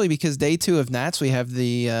 especially because day 2 of Nats we have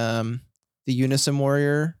the Unison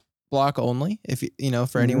Warrior block only. If you know,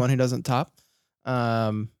 for anyone who doesn't top.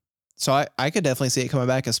 So I could definitely see it coming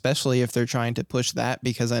back, especially if they're trying to push that,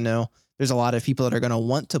 because I know there's a lot of people that are going to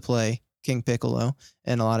want to play King Piccolo,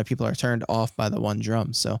 and a lot of people are turned off by the 1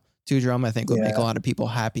 drum. So 2 drum, I think, would make a lot of people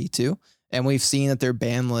happy too. And we've seen that their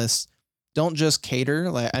ban lists don't just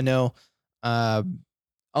cater. Like I know, a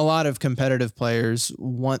lot of competitive players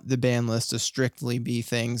want the ban list to strictly be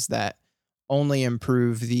things that only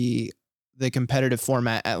improve the competitive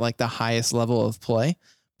format at like the highest level of play.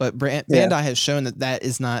 But Bandai has shown that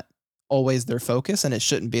is not always their focus, and it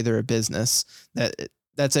shouldn't be their business.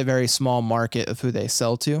 That's a very small market of who they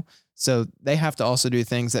sell to. So they have to also do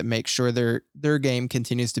things that make sure their game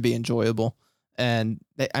continues to be enjoyable. And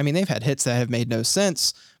they've had hits that have made no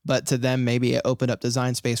sense, but to them, maybe it opened up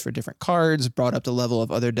design space for different cards, brought up the level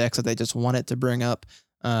of other decks that they just wanted to bring up.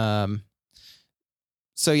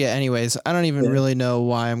 So yeah, anyways, I don't even really know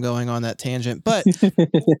why I'm going on that tangent, but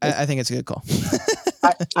I think it's a good call.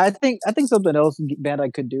 I think something else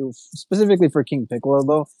Bandai could do specifically for King Piccolo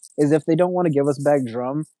though is if they don't want to give us back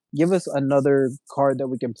Drum, give us another card that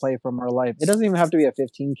we can play from our life. It doesn't even have to be a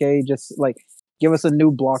 15K. Just like give us a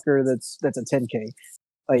new blocker that's a 10K.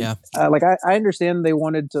 Like, Yeah. I understand they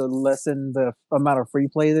wanted to lessen the amount of free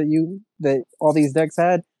play that all these decks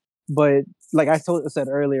had, but like I said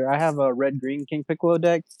earlier, I have a red green King Piccolo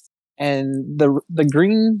deck, and the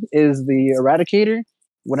green is the Eradicator.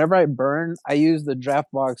 Whenever I burn, I use the draft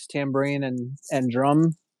box Tambourine and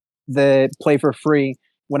Drum that play for free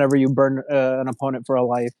whenever you burn an opponent for a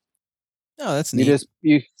life. Oh, that's You neat. just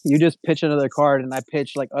you just pitch another card, and I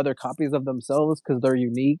pitch like other copies of themselves because they're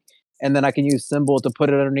unique, and then I can use Symbol to put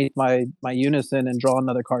it underneath my Unison and draw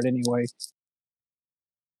another card anyway.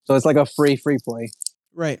 So it's like a free play.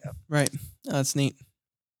 Right. Oh, that's neat.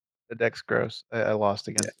 The deck's gross. I lost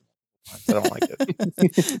again. I don't like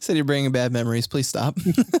it. Said you're bringing bad memories. Please stop.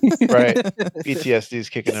 Right. PTSD's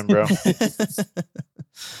kicking in, bro.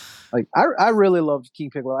 Like I really loved King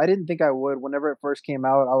Piccolo. I didn't think I would. Whenever it first came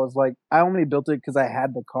out, I was like, I only built it because I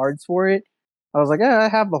had the cards for it. I was like, I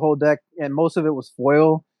have the whole deck, and most of it was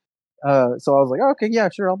foil. So I was like, okay, yeah,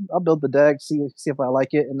 sure, I'll build the deck, see if I like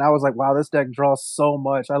it. And I was like, wow, this deck draws so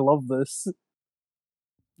much. I love this.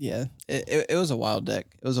 Yeah, it was a wild deck.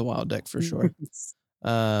 It was a wild deck for sure.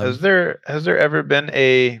 Has there ever been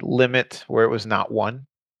a limit where it was not 1?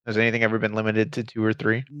 Has anything ever been limited to 2 or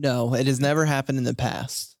 3? No, it has never happened in the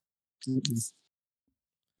past.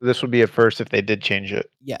 This would be a first if they did change it.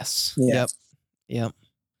 Yes. Yeah. Yep.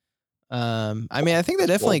 I mean, I think they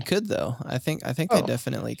definitely could, though. I think they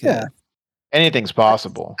definitely could. Yeah. Anything's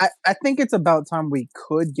possible. I think it's about time we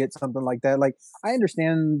could get something like that. Like, I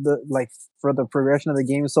understand for the progression of the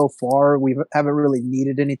game so far, we haven't really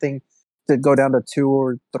needed anything to go down to 2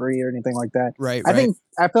 or 3 or anything like that. Right.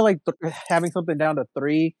 I feel like having something down to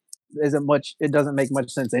 3 isn't much. It doesn't make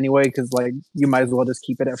much sense anyway, because like you might as well just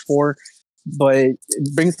keep it at 4. But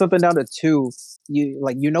bring something down to 2.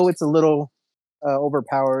 It's a little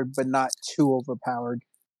overpowered, but not too overpowered.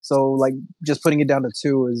 So like just putting it down to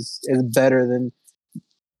 2 is better than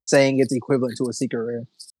saying it's equivalent to a secret rare.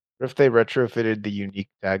 What if they retrofitted the unique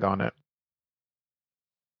tag on it?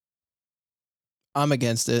 I'm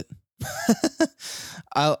against it.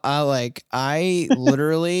 I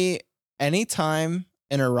literally anytime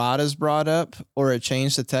an errata is brought up or a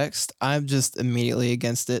change to text, I'm just immediately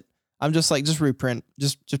against it. I'm just like, just reprint,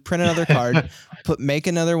 just print another card, make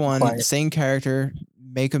another one, Fire. same character,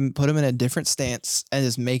 put them in a different stance, and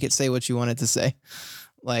just make it say what you want it to say.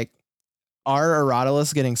 Like, our errata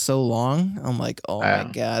list getting so long, I'm like, oh my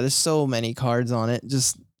god, there's so many cards on it.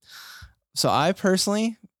 So I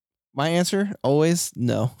personally, my answer always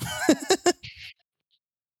no.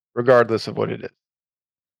 Regardless of what it is.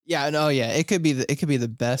 Yeah, no, yeah, it could be the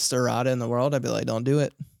best errata in the world. I'd be like, don't do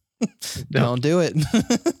it. Don't do it.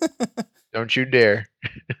 Don't you dare.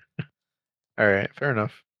 All right, fair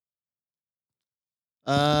enough.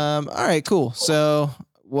 All right, cool. So,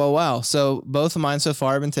 well, wow. So both of mine so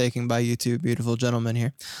far have been taken by you two beautiful gentlemen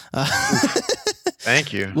here.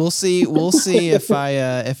 Thank you. We'll see if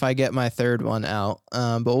I get my third one out.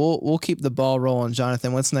 But we'll keep the ball rolling.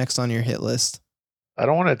 Jonathan, what's next on your hit list? I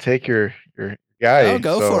don't want to take your guy. Oh,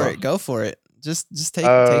 go for it. Just take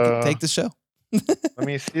the show. Let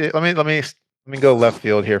me see. Let me go left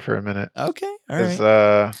field here for a minute. Okay. All right.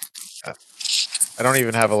 I don't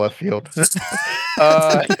even have a left field.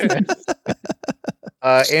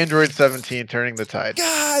 Android 17 turning the tide.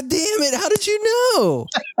 God damn it. How did you know?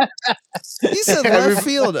 You said left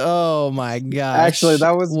field. Oh my gosh. Actually,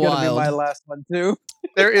 that was going to be my last one too.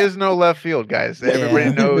 There is no left field, guys.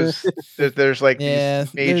 Everybody knows that there's like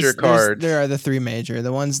these major cards. There are the 3 major.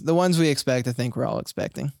 The ones we expect, I think we're all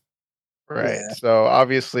expecting. Right. Yeah. So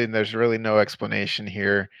obviously there's really no explanation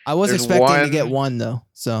here. I was expecting to get 1 though.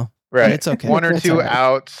 So right. It's okay. 1 or 2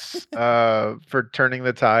 outs for turning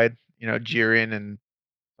the tide, Jiren and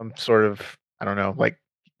some sort of, I don't know, like,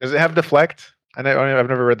 does it have deflect? I've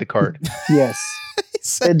never read the card. Yes.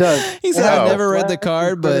 It does. He said, I've never read the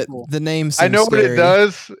card, but the name seems I know scary. what it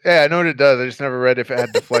does. Yeah, I know what it does. I just never read if it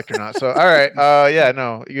had deflect or not. So, all right. Yeah,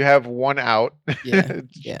 no, you have 1 out. Yeah.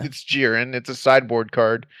 It's Jiren. It's a sideboard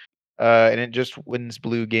card. And it just wins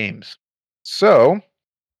blue games. So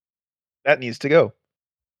that needs to go.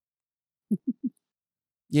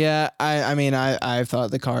 Yeah, I mean, I've thought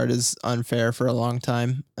the card is unfair for a long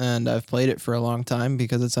time, and I've played it for a long time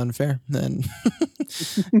because it's unfair. And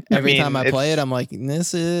every time I play it, I'm like,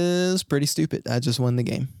 this is pretty stupid. I just won the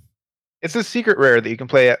game. It's a secret rare that you can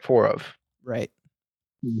play at 4 of. Right.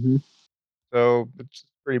 Mm-hmm. So it's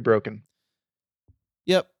pretty broken.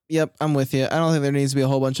 Yep. Yep, I'm with you. I don't think there needs to be a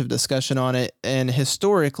whole bunch of discussion on it. And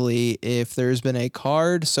historically, if there's been a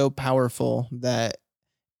card so powerful that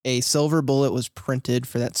a silver bullet was printed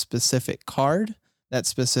for that specific card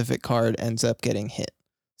ends up getting hit.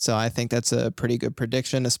 So I think that's a pretty good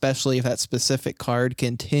prediction, especially if that specific card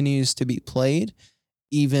continues to be played,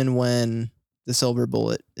 even when the silver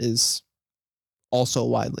bullet is also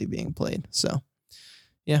widely being played. So,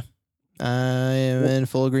 yeah, I am in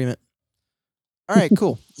full agreement. All right,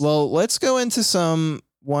 cool. Well, let's go into some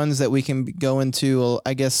ones that we can go into,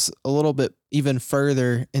 I guess, a little bit even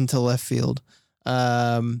further into left field.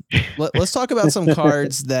 Let's talk about some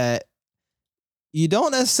cards that you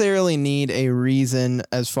don't necessarily need a reason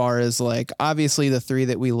as far as like, obviously the three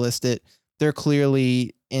that we listed, they're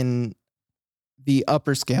clearly in the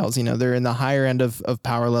upper scales, they're in the higher end of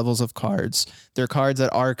power levels of cards. They're cards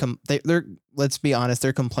that are, they're, let's be honest,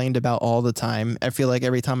 they're complained about all the time. I feel like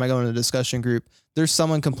every time I go in a discussion group, there's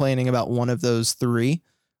someone complaining about one of those three.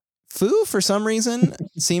 Fu, for some reason,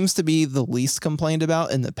 seems to be the least complained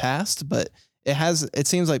about in the past, but it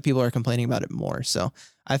seems like people are complaining about it more. So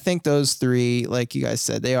I think those three, like you guys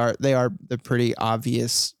said, they are the pretty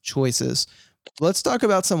obvious choices. Let's talk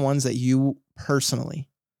about some ones that you personally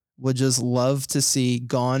would just love to see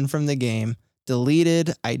gone from the game,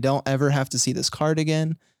 deleted. I don't ever have to see this card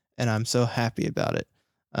again, and I'm so happy about it.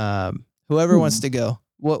 Whoever wants to go.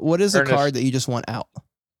 What is a card that you just want out?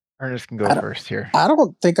 Ernest can go first here. I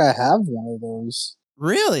don't think I have one of those.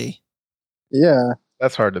 Really? Yeah.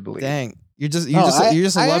 That's hard to believe. Dang. You're just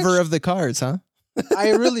a lover of the cards, huh?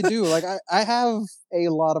 I really do. Like I have a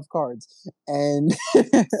lot of cards, and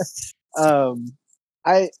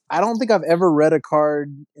I don't think I've ever read a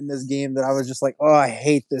card in this game that I was just like, oh, I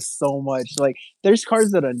hate this so much. Like there's cards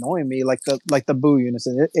that annoy me, like the Boo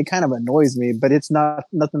Unison. It kind of annoys me, but it's nothing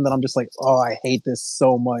that I'm just like, oh, I hate this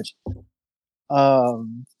so much.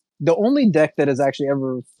 The only deck that has actually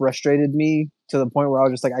ever frustrated me to the point where I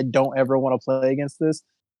was just like, I don't ever want to play against this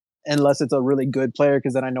unless it's a really good player,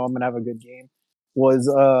 because then I know I'm gonna have a good game, was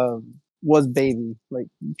Baby. Like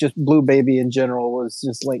just Blue Baby in general was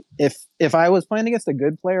just like, if I was playing against a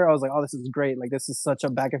good player, I was like, oh, this is great. Like this is such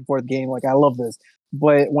a back and forth game. Like I love this.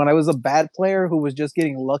 But when I was a bad player who was just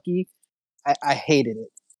getting lucky, I hated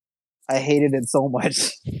it. I hated it so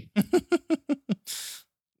much.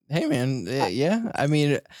 Hey man, yeah. I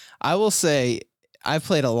mean, I will say I've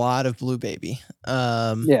played a lot of Blue Baby.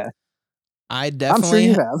 Yeah. I definitely, I'm sure you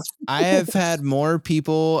have. I have had more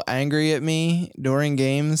people angry at me during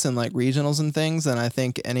games and like regionals and things than I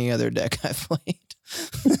think any other deck I've played.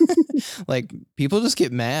 Like people just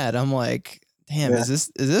get mad. I'm like, damn,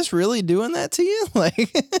 is this really doing that to you?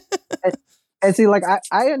 Like, and see, like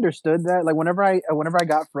I understood that. Like whenever I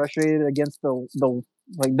got frustrated against the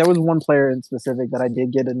like, there was one player in specific that I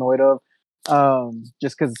did get annoyed of,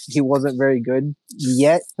 just because he wasn't very good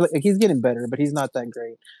yet. Like, he's getting better, but he's not that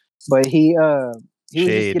great. But he was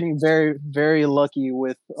just getting very, very lucky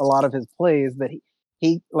with a lot of his plays that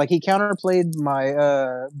he counterplayed my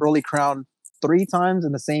Broly Crown 3 times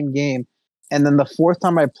in the same game, and then the 4th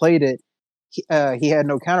time I played it, he had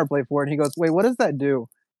no counterplay for it. And he goes, "Wait, what does that do?"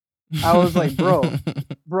 I was like, bro,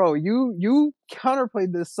 you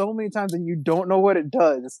counterplayed this so many times and you don't know what it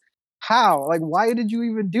does. How? Like, why did you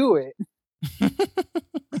even do it?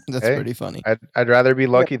 That's pretty funny. I'd rather be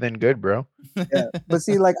lucky than good, bro. Yeah. But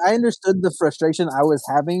see, like I understood the frustration I was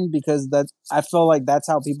having, because I felt like that's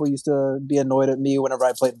how people used to be annoyed at me whenever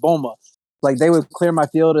I played Bulma. Like they would clear my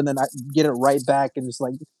field and then I get it right back, and just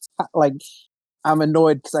like I'm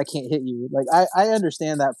annoyed because I can't hit you. Like I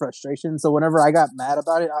understand that frustration. So whenever I got mad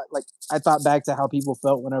about it, I thought back to how people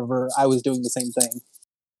felt whenever I was doing the same thing.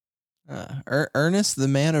 Ernest, the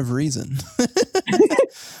man of reason.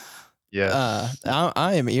 Yeah.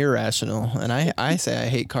 I am irrational, and I say I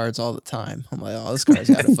hate cards all the time. I'm like, oh, this card's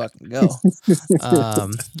got to fucking go.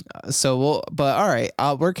 But all right,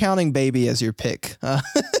 we're counting Baby as your pick.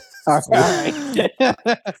 All right.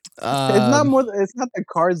 It's not the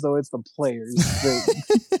cards though, it's the players.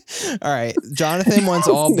 All right, Jonathan wants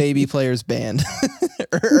all Baby players banned.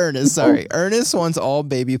 Ernest Ernest wants all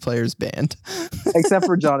Baby players banned, except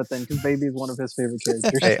for Jonathan, because Baby is one of his favorite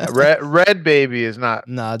characters. Hey, red Baby is not.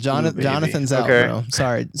 Nah, Jonathan's out, bro.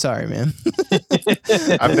 Sorry, man.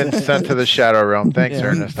 I've been sent to the Shadow Realm. Thanks,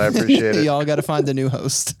 Ernest. I appreciate it. Y'all got to find the new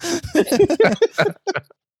host.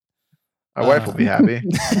 My wife will be happy.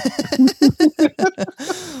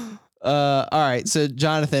 All right. So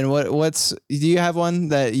Jonathan, do you have one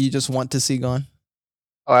that you just want to see gone?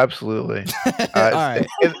 Oh, absolutely. All right.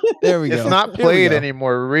 There we go. It's not played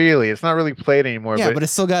anymore, really. It's not really played anymore. Yeah, but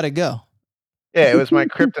it's still got to go. Yeah, it was my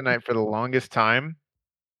kryptonite for the longest time.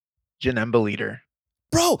 Janemba Leader.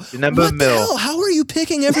 Bro, Janemba what the Mill. hell? How are you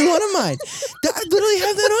picking every one of mine? I literally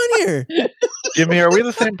have that on here. Jimmy, are we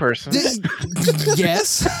the same person?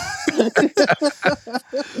 Yes.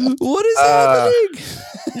 What is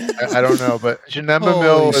happening? I don't know, but Janemba Holy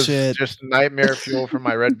Mill was shit. just nightmare fuel for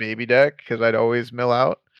my red baby deck because I'd always mill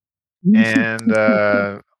out. And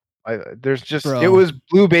Bro. it was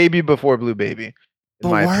blue baby before blue baby. In But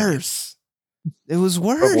my opinion. worse. It was But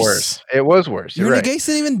worse. worse. It was worse. Your You're right. negates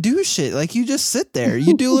didn't even do shit. Like you just sit there.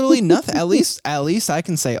 You do literally nothing. At least I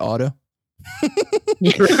can say auto.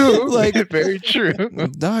 True. Like very true.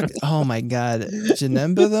 dog. Oh my god.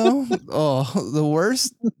 Janemba though? Oh,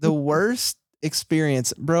 the worst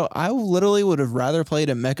experience. Bro, I literally would have rather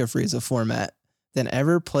played a Mecha Frieza format than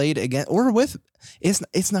ever played against or with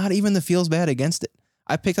it's not even the feels bad against it.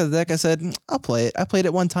 I picked up the deck, I said, I'll play it. I played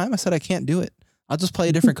it one time. I said I can't do it. I'll just play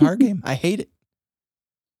a different card game. I hate it.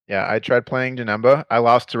 Yeah, I tried playing Janemba. I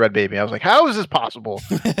lost to Red Baby. I was like, how is this possible?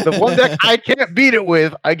 The one deck I can't beat it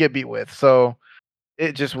with, I get beat with. So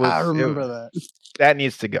it just was. I remember that. That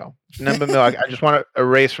needs to go. Janemba Mill, I just want to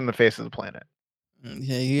erase from the face of the planet.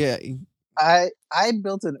 Yeah. I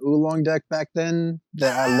built an oolong deck back then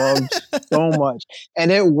that I loved so much,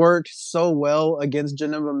 and it worked so well against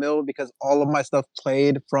Janemba Mill because all of my stuff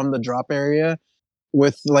played from the drop area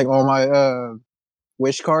with like all my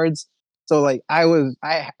wish cards. So like I was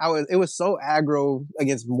it was so aggro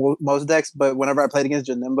against most decks, but whenever I played against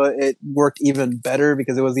Janemba, it worked even better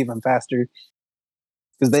because it was even faster.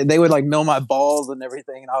 Because they would like mill my balls and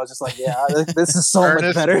everything, and I was just like, yeah, this is so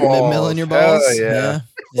much better. Milling your balls. Yeah.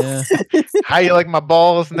 Yeah. How you like my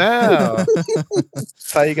balls now?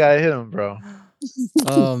 That's how you gotta hit them, bro.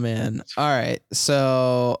 Oh man. All right.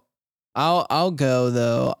 So I'll go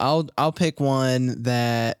though. I'll pick one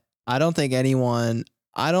that I don't think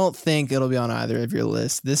it'll be on either of your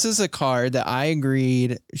lists. This is a card that I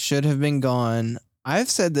agreed should have been gone.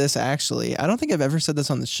 I've said this actually. I don't think I've ever said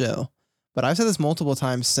this on the show, but I've said this multiple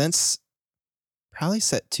times since probably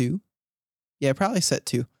set 2. Yeah, probably set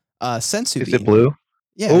 2. Sensu Is Bean. it blue?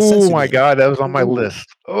 Yeah. Oh Sensu my Bean. god, that was on my list.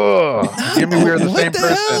 Oh, Jimmy, we're the What same the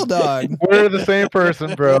person. hell, dog? We're the same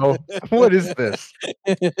person, bro. What is this?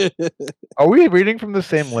 Are we reading from the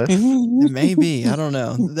same list? Maybe. I don't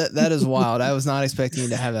know. That is wild. I was not expecting you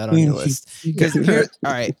to have that on your list. Because here,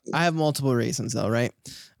 all right, I have multiple reasons though, right?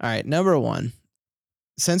 All right, number 1,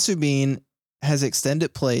 Sensu Bean has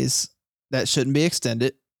extended plays that shouldn't be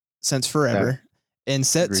extended since forever. In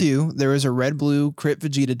set Agreed. 2, there was a red-blue Crit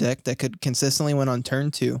Vegeta deck that could consistently win on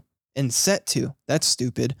turn 2. In set 2, that's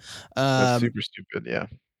stupid. That's super stupid, yeah.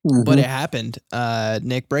 But it happened.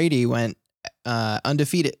 Nick Brady went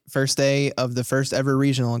undefeated first day of the first ever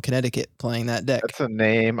regional in Connecticut playing that deck. That's a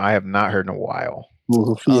name I have not heard in a while.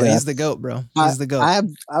 Oh, he's the GOAT, bro. He's the GOAT.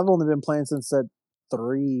 I've only been playing since set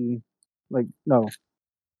 3. Like no,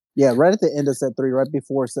 yeah, right at the end of set 3, right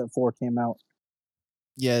before set 4 came out.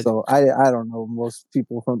 Yeah. So I don't know most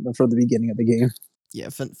people from the beginning of the game. Yeah,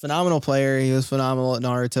 phenomenal player. He was phenomenal at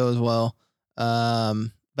Naruto as well.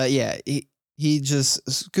 But yeah, he just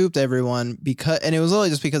scooped everyone and it was only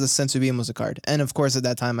just because of Sensu Bean was a card, and of course at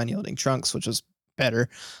that time Unyielding Trunks, which was better.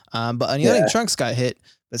 But Unyielding Trunks got hit,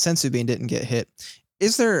 but Sensu Bean didn't get hit.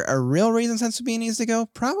 Is there a real reason Sensu Bean needs to go?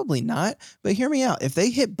 Probably not. But hear me out. If they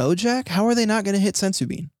hit Bojack, how are they not going to hit Sensu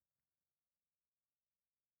Bean?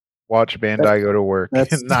 Watch Bandai go to work and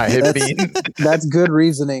not hit Bean. That's good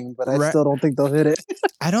reasoning, but I still don't think they'll hit it.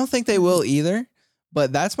 I don't think they will either,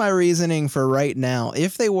 but that's my reasoning for right now.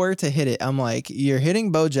 If they were to hit it, I'm like, you're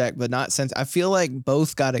hitting Bojack, but not Sensu. I feel like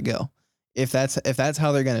both got to go. If that's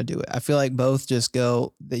how they're going to do it. I feel like both just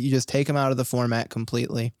go, that you just take them out of the format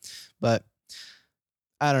completely. But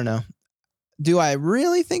I don't know. Do I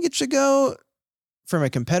really think it should go from a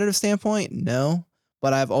competitive standpoint? No.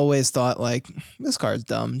 But I've always thought like, this card's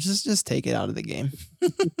dumb. Just take it out of the game.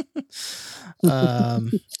 All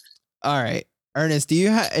right, Ernest,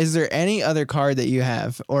 is there any other card that you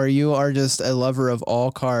have, or you are just a lover of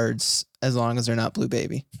all cards as long as they're not Blue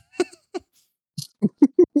Baby?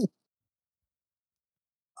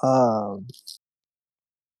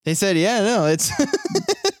 They said, yeah, no, it's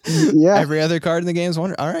yeah. Every other card in the game is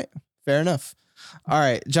one. All right, fair enough. All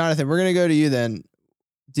right, Jonathan, we're gonna go to you then.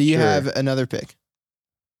 Do you have another pick?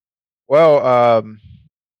 Well,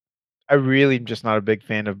 I really am just not a big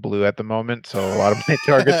fan of blue at the moment, so a lot of my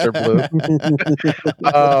targets are blue.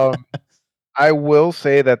 I will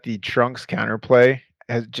say that the Trunks counterplay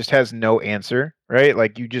has no answer, right?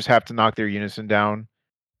 Like you just have to knock their unison down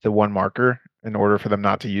to 1 marker in order for them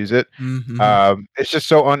not to use it. Mm-hmm. It's just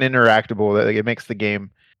so uninteractable that it makes the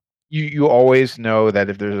game. You always know that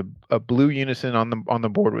if there's a blue unison on the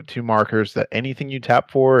board with 2 markers, that anything you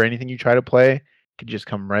tap for or anything you try to play could just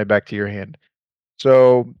come right back to your hand.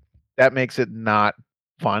 So that makes it not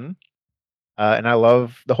fun. And I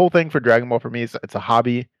love the whole thing for Dragon Ball. For me, it's a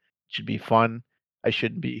hobby. It should be fun. I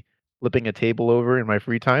shouldn't be flipping a table over in my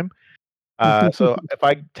free time. So if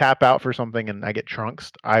I tap out for something and I get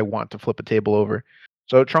Trunks, I want to flip a table over.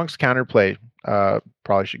 So Trunks counterplay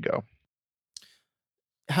probably should go.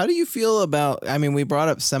 How do you feel about, I mean, we brought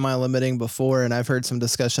up semi-limiting before, and I've heard some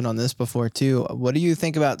discussion on this before too. What do you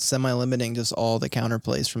think about semi-limiting just all the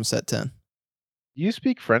counterplays from set 10? Do you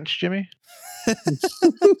speak French, Jimmy? We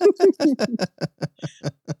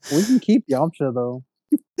can keep Yamcha though.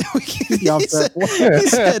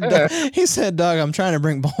 He said, dog, I'm trying to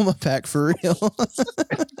bring Bulma back for real.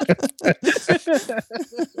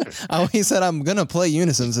 Oh, he said, I'm going to play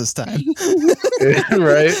Unisons this time.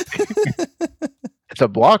 Right? It's a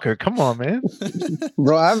blocker. Come on, man.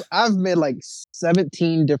 Bro, I've made like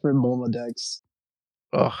 17 different Bulma decks.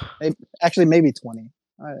 Ugh. Actually, maybe 20.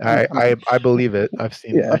 I believe it. I've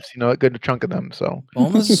seen a good chunk of them. So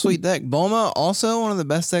Bulma's a sweet deck. Bulma also one of the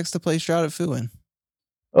best decks to play Shrouded Fu in.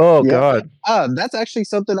 Oh God. That's actually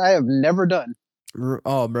something I have never done.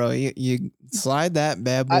 Oh, bro, you slide that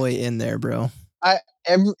bad boy in there, bro.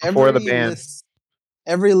 Before the ban.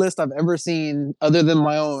 Every list I've ever seen, other than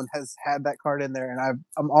my own, has had that card in there, and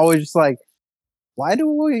I'm always just like, why do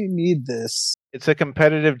we need this? It's a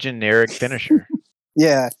competitive generic finisher.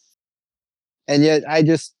 Yeah, and yet I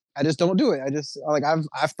just don't do it. I just like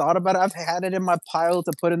I've thought about it. I've had it in my pile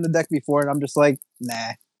to put in the deck before, and I'm just like,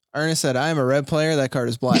 nah. Ernest said, I am a red player. That card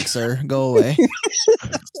is black, sir. Go away.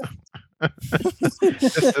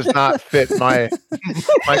 This does not fit my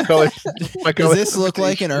color. Does this look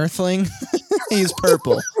like an Earthling? He's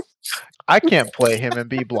purple. I can't play him and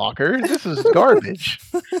be blocker. This is garbage.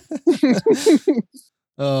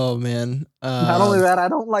 Oh, man. Not only that, I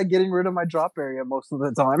don't like getting rid of my drop area most of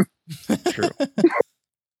the time. True.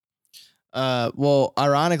 Well,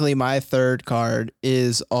 ironically, my third card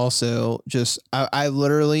is also just I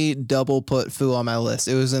literally double put Fu on my list.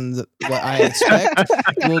 It was in what I expect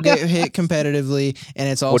will get hit competitively, and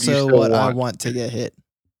it's also what I want to get hit.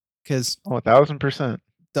 Because 1,000%.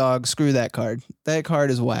 Dog, screw that card. That card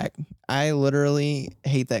is whack. I literally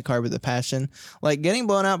hate that card with a passion. Like getting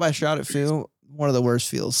blown out by Shrouded Fu, one of the worst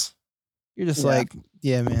feels. You're just like,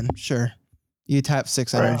 yeah, man, sure. You tap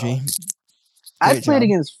 6 energy. I played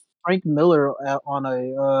against Frank Miller on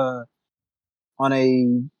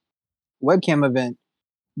a webcam event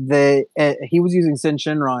that he was using Sin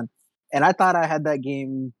Shenron, and I thought I had that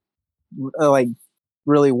game like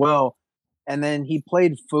really well, and then he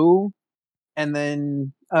played Fu, and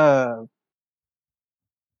then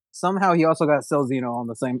somehow he also got Cell Xeno on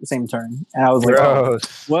the same turn, and I was like, oh,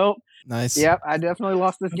 well, nice. Yeah, I definitely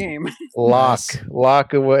lost this game.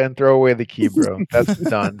 Lock away and throw away the key, bro. That's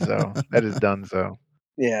done. So that is done. So.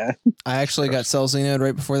 Yeah. I actually got Cell Xeno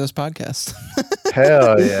right before this podcast.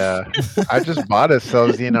 Hell yeah. I just bought a Cell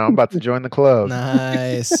Xeno. I'm about to join the club.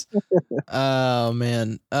 Nice. Oh,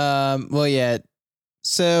 man. Well, yeah.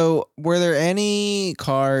 So were there any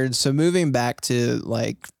cards? So moving back to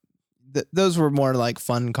like, those were more like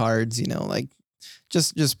fun cards, you know, like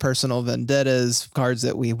just personal vendettas, cards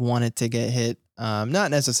that we wanted to get hit.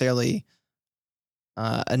 Not necessarily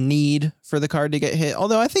a need for the card to get hit.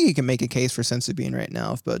 Although I think you can make a case for Senzu Bean right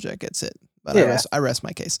now if Bojack gets hit. But yeah. I rest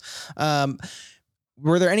my case.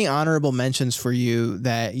 Were there any honorable mentions for you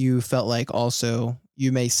that you felt like also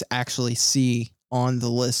you may actually see on the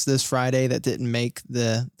list this Friday that didn't make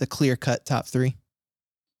the clear cut top 3?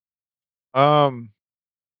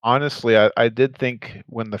 Honestly, I did think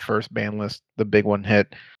when the first ban list, the big one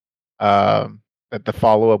hit, that the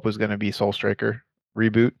follow up was going to be Soul Striker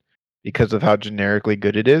reboot. Because of how generically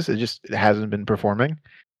good it is, it hasn't been performing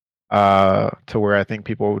to where I think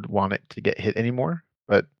people would want it to get hit anymore.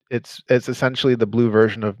 But it's essentially the blue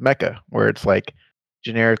version of Mecha, where it's like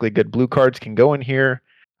generically good blue cards can go in here.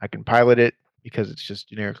 I can pilot it because it's just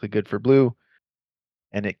generically good for blue,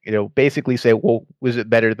 and it'll basically say, well, was it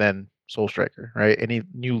better than Soul Striker? Right? Any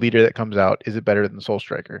new leader that comes out, is it better than Soul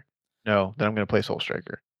Striker? No, then I'm going to play Soul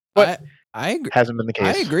Striker. But I agree. Hasn't been the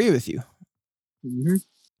case. I agree with you. Mm-hmm.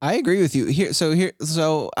 I agree with you.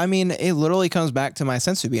 So I mean, it literally comes back to my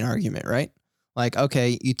Senzu Bean argument, right? Like,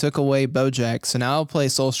 okay, you took away Bojack, so now I'll play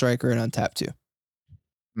Soul Striker and untap 2.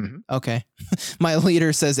 Mm-hmm. Okay, my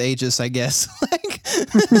leader says Aegis, I guess.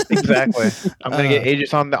 Exactly. I'm gonna get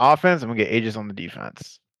Aegis on the offense. I'm gonna get Aegis on the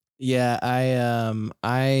defense. Yeah, I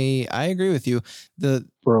agree with you. The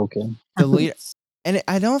leader, and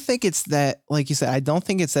I don't think it's that, like you said, I don't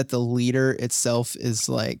think it's that the leader itself is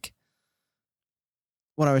like.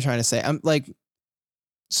 What am I trying to say? I'm like,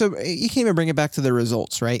 So you can even bring it back to the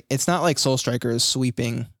results, right? It's not like Soul Striker is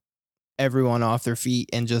sweeping everyone off their feet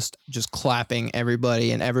and just clapping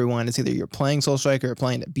everybody and everyone. It's either you're playing Soul Striker or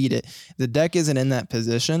playing to beat it. The deck isn't in that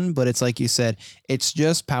position, but it's like you said, it's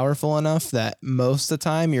just powerful enough that most of the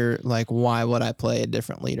time you're like, why would I play a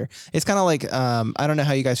different leader? It's kind of like, I don't know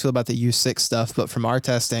how you guys feel about the U6 stuff, but from our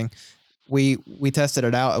testing, we tested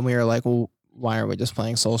it out and we were like, well, why aren't we just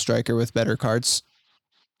playing Soul Striker with better cards?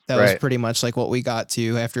 That was pretty much like what we got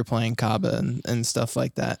to after playing Kaba and stuff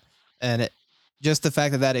like that. And it, just the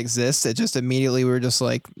fact that that exists, it just immediately we were just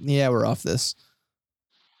like, yeah, we're off this.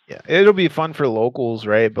 Yeah, it'll be fun for locals,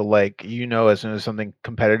 right? But like, as soon as something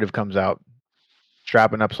competitive comes out,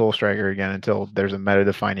 strapping up Soul Striker again until there's a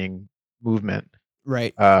meta-defining movement.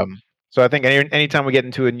 Right. So I think anytime we get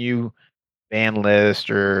into a new ban list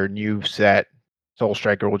or new set, Soul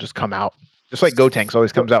Striker will just come out. Just like Gotenks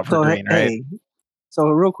always comes out for green, right? Hey, so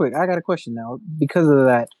real quick, I got a question now. Because of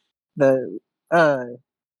that,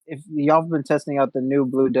 if y'all been testing out the new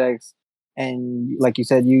blue decks, and like you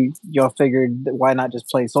said, y'all figured that why not just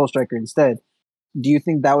play Soul Striker instead? Do you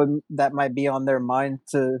think that might be on their mind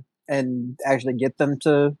to and actually get them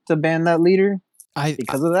to ban that leader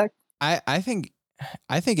because of that? I think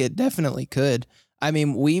it definitely could. I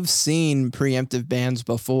mean, we've seen preemptive bans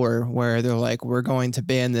before where they're like, we're going to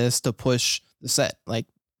ban this to push the set, like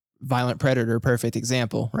Violent Predator, perfect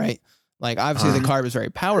example, right? Like obviously the card was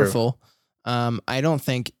very powerful. I don't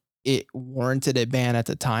think it warranted a ban at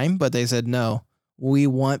the time, but they said, no, we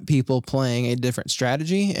want people playing a different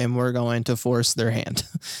strategy and we're going to force their hand.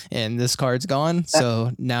 And this card's gone.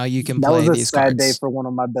 So now you can play these cards. That was a sad day for one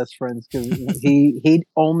of my best friends because he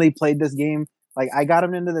only played this game. Like I got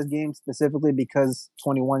him into this game specifically because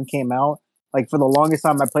 21 came out. Like for the longest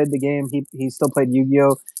time I played the game, he still played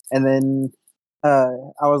Yu-Gi-Oh! And then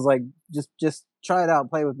I was like, just try it out,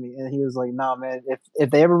 play with me. And he was like, nah, man,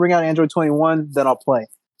 if they ever bring out Android 21, then I'll play.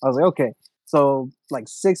 I was like, okay. So like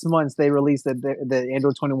 6 months they released that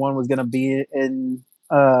Android 21 was gonna be in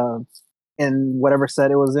whatever set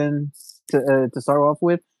it was in to start off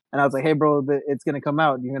with. And I was like, hey bro, it's gonna come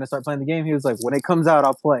out. You're gonna start playing the game. He was like, when it comes out,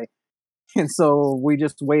 I'll play. And so we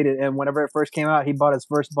just waited. And whenever it first came out, he bought his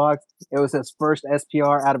first box. It was his first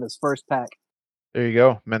SPR out of his first pack. There you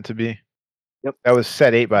go. Meant to be. Yep. That was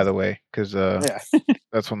set 8, by the way, because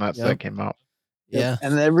that's when that set came out. Yeah.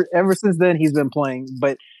 And ever since then, he's been playing.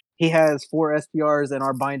 But he has 4 SPRs in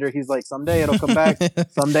our binder. He's like, someday it'll come back.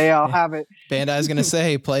 Someday I'll have it. Bandai's going to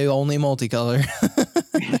say, play only multicolor.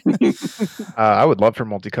 I would love for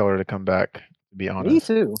multicolor to come back, to be honest. Me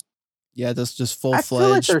too. Yeah, just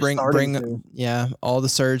full-fledged. Like bring all the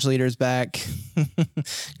Surge leaders back.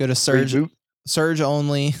 Go to Surge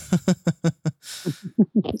only.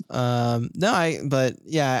 I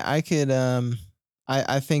could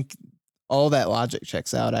I think all that logic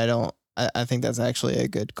checks out. I think that's actually a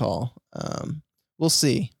good call. We'll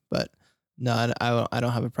see, but no, I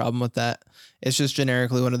don't have a problem with that. It's just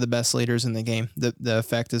generically one of the best leaders in the game. The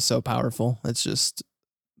effect is so powerful. It's just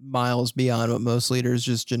miles beyond what most leaders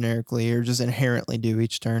just generically or just inherently do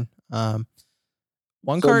each turn. Card.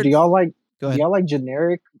 Do y'all like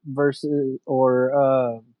generic versus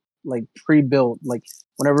or like pre-built? Like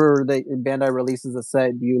whenever Bandai releases a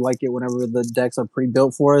set, do you like it whenever the decks are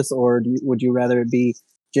pre-built for us, or would you rather it be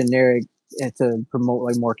generic and to promote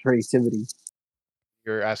like more creativity?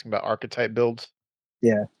 You're asking about archetype builds?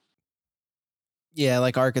 Yeah. Yeah,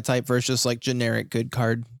 like archetype versus like generic good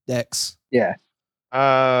card decks. Yeah.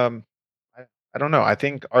 I don't know. I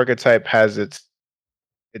think archetype has its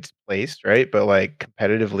place, right? But like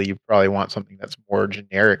competitively, you probably want something that's more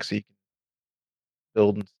generic so you can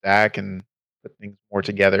build and stack and put things more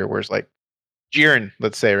together. Whereas like Jiren,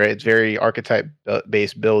 let's say, right? It's very archetype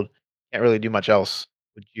based build. Can't really do much else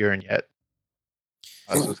with Jiren yet.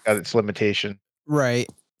 So it's got its limitation. Right.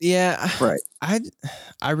 Yeah. Right. I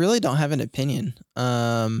really don't have an opinion.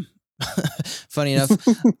 Funny enough,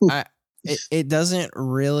 it doesn't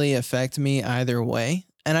really affect me either way.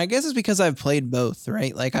 And I guess it's because I've played both,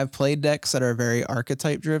 right? Like I've played decks that are very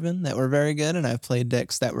archetype driven that were very good. And I've played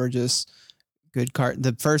decks that were just good card.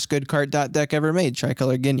 The first good card deck ever made,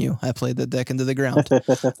 Tricolor Ginyu. I played the deck into the ground.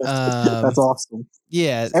 That's awesome.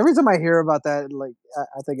 Yeah. Every time I hear about that, like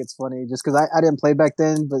I think it's funny just because I didn't play back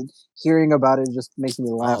then, but hearing about it just makes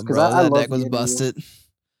me laugh because that deck was busted.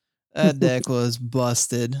 That deck was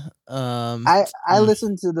busted. I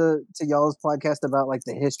listened to y'all's podcast about like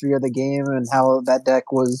the history of the game and how that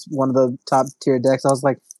deck was one of the top tier decks. I was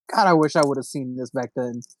like, God, I wish I would have seen this back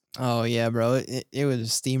then. Oh yeah, bro. It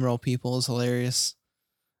was steamroll people. It was hilarious.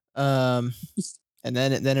 And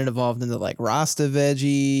then it evolved into like Rasta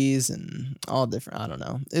veggies and all different. I don't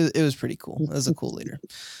know. It was pretty cool. It was a cool leader.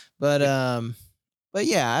 But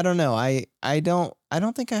yeah, I don't know. I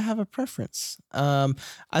don't think I have a preference.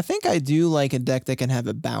 I think I do like a deck that can have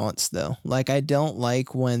a balance though. Like I don't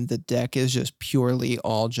like when the deck is just purely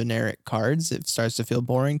all generic cards. It starts to feel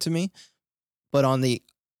boring to me. But on the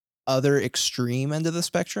other extreme end of the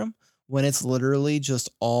spectrum, when it's literally just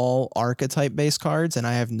all archetype based cards and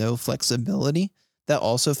I have no flexibility, that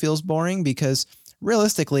also feels boring because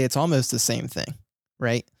realistically it's almost the same thing,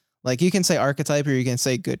 right? Like you can say archetype or you can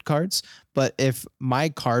say good cards, but if my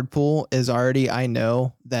card pool is already, I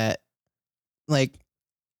know that, like,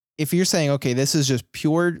 if you're saying, okay, this is just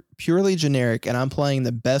purely generic and I'm playing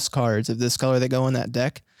the best cards of this color that go in that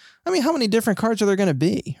deck, I mean, how many different cards are there going to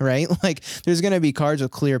be, right? Like there's going to be cards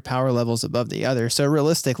with clear power levels above the other. So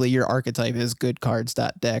realistically, your archetype is good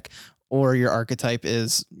cards.deck or your archetype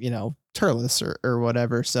is, Turles or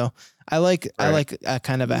whatever. So I like a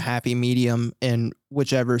kind of a happy medium in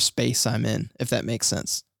whichever space I'm in, if that makes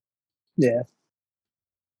sense. Yeah.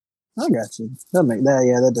 I got you.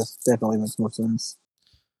 That just definitely makes more sense.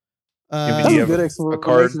 That's a good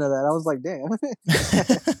explanation of that. I was like, damn.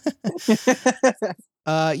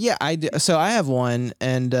 Yeah, I do. So I have one,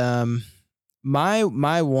 and my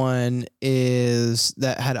one is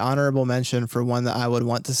that had honorable mention for one that I would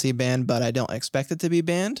want to see banned, but I don't expect it to be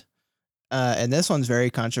banned. And this one's very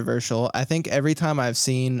controversial. I think every time I've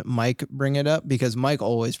seen Mike bring it up, because Mike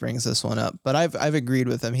always brings this one up, but I've agreed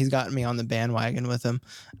with him. He's gotten me on the bandwagon with him.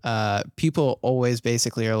 People always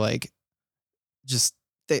basically are like, just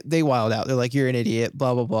they wild out. They're like, you're an idiot,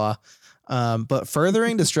 blah blah blah. But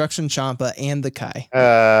Furthering Destruction Champa and the Kai.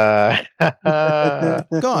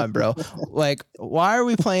 Go on, bro. Like, why are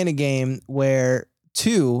we playing a game where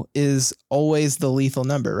 2 is always the lethal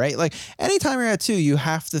number, right? Like anytime you're at 2, you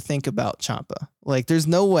have to think about Champa. Like there's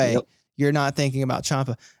no way you're not thinking about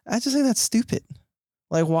Champa. I just think that's stupid.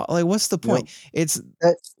 Like what's the point? It's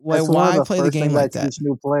why play the game like that? Teach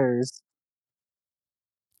new players.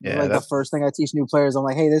 Yeah, the first thing I teach new players, I'm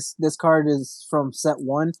like, hey, this card is from set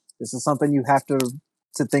 1. This is something you have to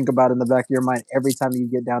think about in the back of your mind every time you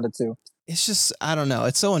get down to 2. It's just, I don't know.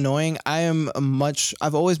 It's so annoying. I've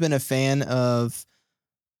always been a fan of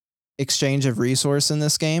exchange of resource in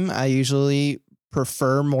this game. I usually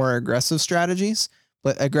prefer more aggressive strategies,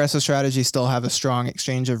 but aggressive strategies still have a strong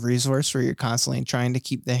exchange of resource where you're constantly trying to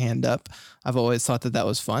keep the hand up. I've always thought that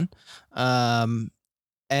was fun.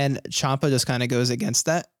 And Champa just kind of goes against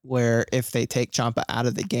that, where if they take Champa out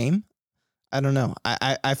of the game, I don't know.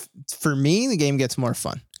 For me, the game gets more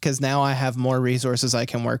fun because now I have more resources I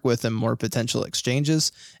can work with and more potential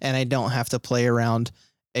exchanges, and I don't have to play around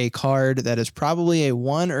a card that is probably a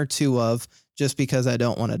 1 or 2 of just because I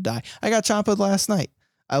don't want to die. I got Champa'd last night.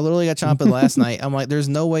 I literally got Champa'd last night. I'm like, there's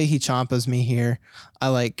no way he Champas me here. I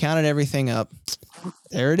like counted everything up.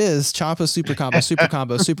 There it is. Champa super combo, super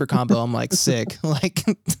combo, super combo. I'm like sick. Like,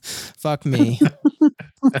 fuck me.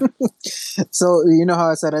 So, you know how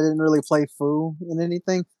I said I didn't really play Fu in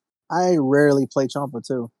anything? I rarely play Champa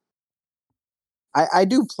too. I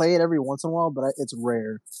do play it every once in a while, but it's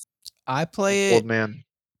rare. I play it. Old man.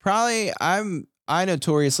 Probably I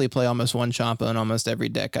notoriously play almost one Champa in almost every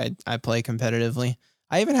deck I play competitively.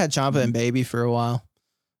 I even had Champa and Baby for a while.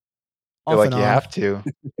 I feel like you have to.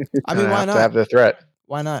 I mean, why not? To have the threat.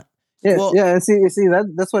 Why not? Yeah, Well, yeah. See,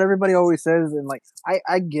 that's what everybody always says, and like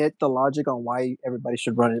I get the logic on why everybody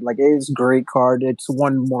should run it. Like it's a great card. It's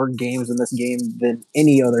won more games in this game than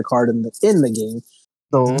any other card in the game.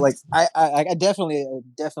 So like I definitely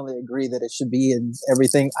agree that it should be in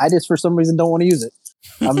everything. I just for some reason don't want to use it.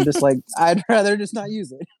 I'm just like I'd rather just not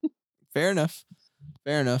use it. Fair enough.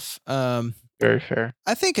 Very fair.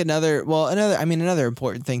 I think another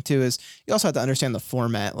important thing too is you also have to understand the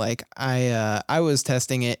format. Like I was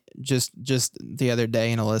testing it just the other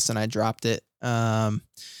day in a list and I dropped it.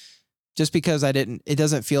 Just because it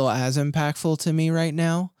doesn't feel as impactful to me right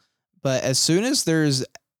now. But as soon as there's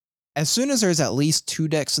at least 2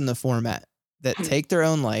 decks in the format that take their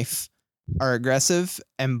own life, are aggressive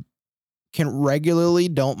and can regularly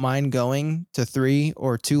don't mind going to 3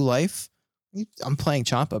 or 2 life, I'm playing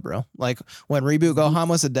Champa, bro. Like when Reboot Gohan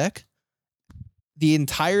was a deck, the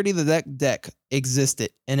entirety of the deck existed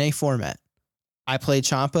in a format. I played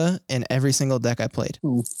Champa in every single deck I played.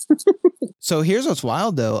 So here's what's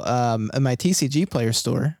wild though. In my TCG player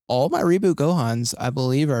store, all my Reboot Gohans, I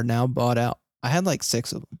believe, are now bought out. I had like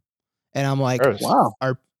 6 of them. And I'm like, wow.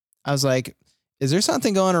 I was like, is there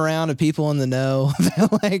something going around of people in the know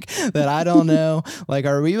that I don't know? Like,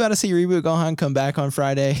 are we about to see Reboot Gohan come back on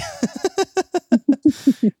Friday?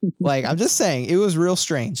 Like, I'm just saying, it was real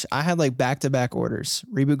strange. I had like back-to-back orders.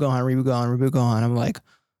 Reboot Gohan, Reboot Gohan, Reboot Gohan. I'm like,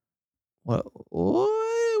 what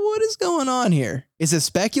is going on here? Is it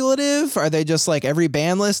speculative? Are they just like every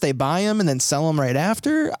ban list, they buy them and then sell them right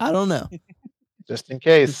after? I don't know. Just in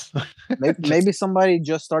case. Maybe somebody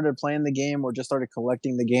just started playing the game or just started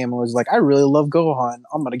collecting the game and was like, I really love Gohan.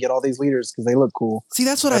 I'm going to get all these leaders because they look cool. See,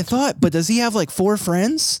 that's what I thought. But does he have like 4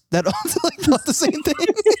 friends that all like thought the same thing?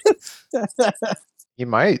 He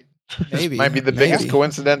might. Maybe. Might be the biggest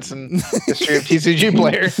coincidence in history of TCG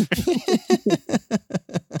player.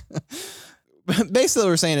 Basically, what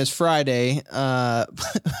we're saying is Friday.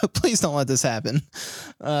 Please don't let this happen.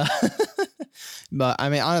 But I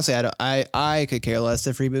mean, honestly, I could care less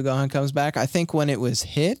if Reboot Gohan comes back. I think when it was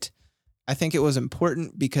hit, I think it was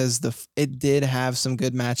important because it did have some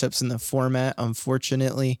good matchups in the format.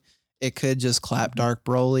 Unfortunately, it could just clap Dark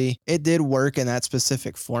Broly. It did work in that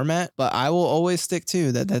specific format, but I will always stick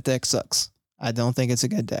to that deck sucks. I don't think it's a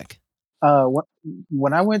good deck.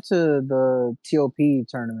 When I went to the TOP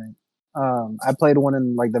tournament, I played one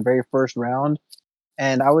in like the very first round,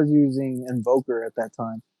 and I was using Invoker at that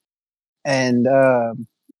time, and I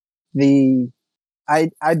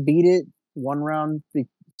beat it one round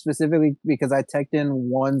specifically because I teched in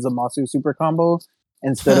one Zamasu super combo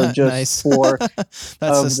instead of just Nice. 4 That's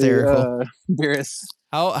of hysterical. the Beerus.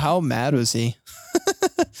 How mad was he?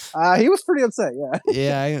 He was pretty upset. Yeah,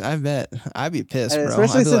 Yeah, I bet. I'd be pissed, bro.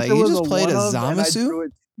 especially I'd be since like, it you was just played a one-of and I Zamasu? threw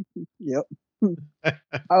it. Yep.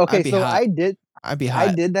 Okay, I'd be so hot. I I'd be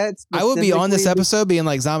hot. did that. I would be on this specifically episode being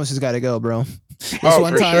like, Zamasu's got to go, bro. This Oh,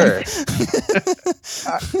 one for time.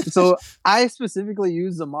 So I specifically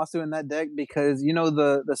use Zamasu in that deck because you know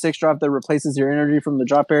the 6-drop that replaces your energy from the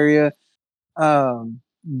drop area.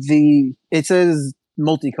 It says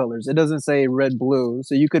multicolors. It doesn't say red blue.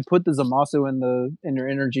 So you could put the Zamasu in your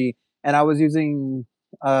energy. And I was using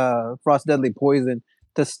Frost Deadly Poison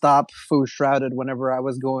to stop Fu Shrouded whenever I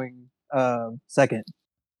was going second.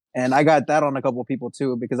 And I got that on a couple people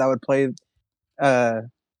too because I would play when I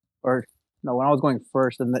was going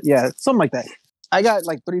first and something like that. I got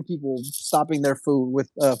like 3 people stopping their food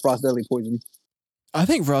with Frost Deadly Poison. I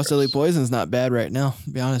think Frost Deadly Poison's not bad right now, to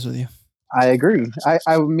be honest with you. I agree.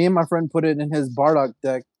 Me and my friend put it in his Bardock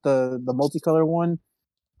deck, the multicolor one,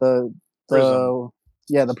 the Prism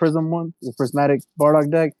one, the prismatic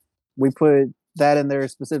Bardock deck. We put that in there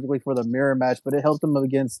specifically for the mirror match, but it helped him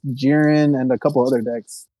against Jiren and a couple other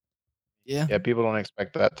decks. Yeah. Yeah, people don't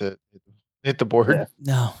expect that to hit the board.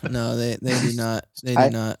 Yeah. No, they do not. They do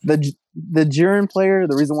not. The Jiren player,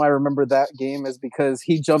 the reason why I remember that game is because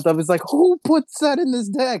he jumped up. He's like, "Who puts that in this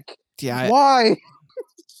deck? Yeah, Why?"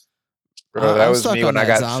 Bro, that I'm was stuck me on when I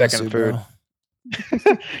that got Zamasu, second bro.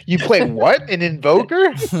 food. You play what? An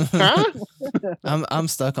Invoker? Huh? I'm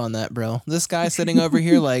stuck on that, bro. This guy sitting over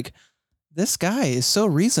here like, this guy is so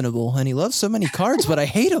reasonable and he loves so many cards, but I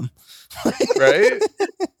hate him. Right?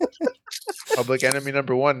 Public enemy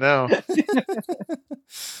number 1 now.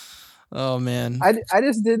 Oh man. I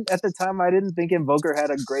just didn't at the time. I didn't think Invoker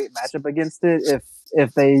had a great matchup against it.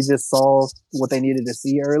 If they just saw what they needed to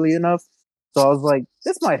see early enough, so I was like,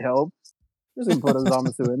 this might help. Just gonna put a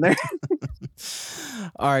Zamasu in there.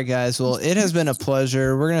 All right, guys. Well, it has been a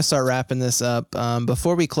pleasure. We're gonna start wrapping this up.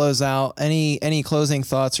 Before we close out, any closing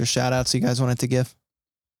thoughts or shout outs you guys wanted to give?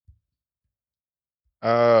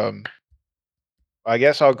 I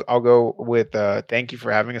guess I'll go with thank you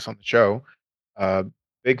for having us on the show.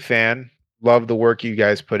 Big fan. Love the work you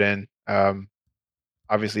guys put in.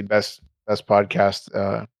 Obviously best podcast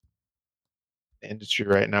in the industry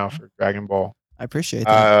right now for Dragon Ball. I appreciate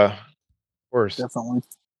that. Of course. Definitely.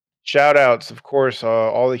 Shout outs, of course,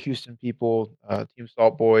 all the Houston people, Team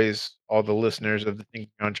Salt Boys, all the listeners of the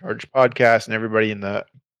Thinking on Charge podcast, and everybody in the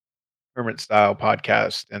Hermit Style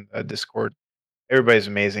podcast and Discord. Everybody's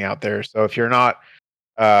amazing out there. So if you're not,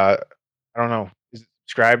 I don't know, is it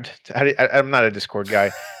subscribed? I'm not a Discord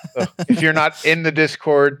guy. So if you're not in the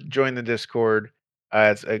Discord, join the Discord.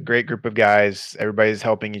 It's a great group of guys. Everybody's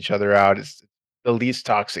helping each other out. It's the least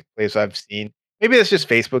toxic place I've seen. Maybe that's just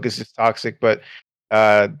Facebook is just toxic, but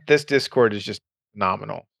this Discord is just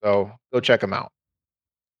phenomenal. So go check them out.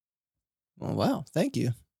 Oh, wow. Thank you.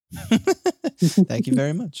 Thank you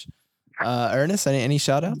very much. Ernest, any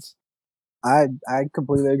shout outs? I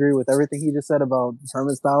completely agree with everything he just said about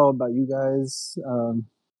Hermit Style, about you guys.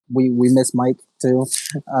 We miss Mike too.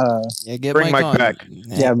 Yeah, get Bring Mike on. back.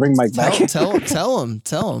 Yeah, bring Mike back. Tell him.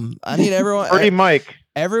 I need everyone. Free Mike.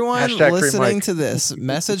 Everyone Hashtag free listening Mike. to this,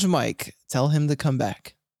 message Mike. Tell him to come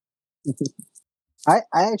back. I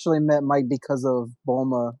actually met Mike because of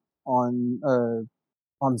Bulma on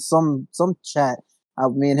some chat,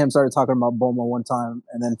 me and him started talking about Bulma one time,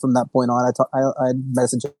 and then from that point on, I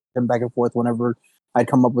messaged him back and forth whenever I'd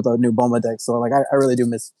come up with a new Bulma deck. So like I really do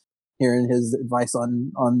miss hearing his advice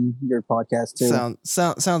on your podcast too.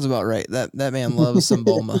 Sounds about right. That man loves some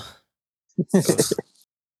Bulma.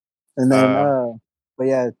 And then but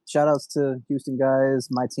yeah, shout outs to Houston guys,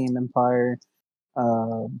 my team Empire.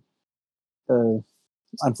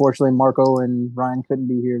 Unfortunately Marco and Ryan couldn't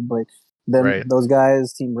be here, but those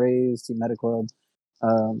guys, Team Rays, Team Meta Club,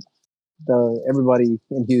 everybody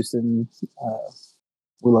in Houston,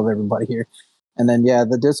 we love everybody here. And then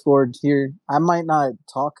the Discord here, I might not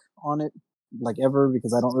talk on it like ever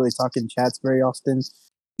because I don't really talk in chats very often,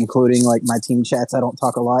 including like my team chats. I don't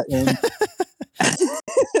talk a lot in.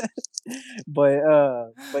 but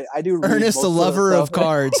I do read Ernest, the lover of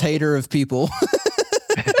cards, hater of people.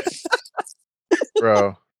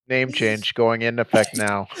 Bro, name change going in effect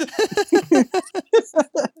now.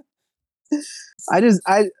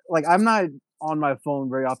 I'm not on my phone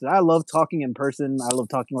very often. I love talking in person. I love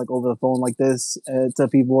talking like over the phone like this to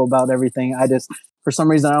people about everything. I just, for some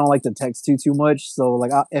reason, I don't like to text too much. So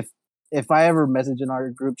like if I ever message in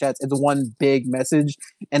our group chats, it's one big message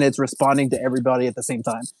and it's responding to everybody at the same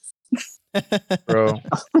time. Bro,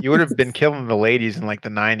 you would have been killing the ladies in like the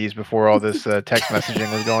 90s before all this text messaging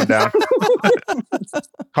was going down.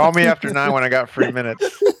 Call me after 9 when I got free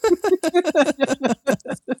minutes.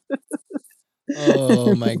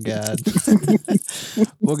 Oh my God.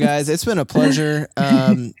 Well, guys, it's been a pleasure.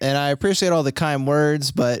 And I appreciate all the kind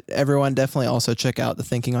words, but everyone definitely also check out the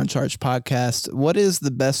Thinking on Charge podcast. What is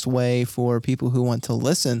the best way for people who want to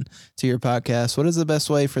listen to your podcast? What is the best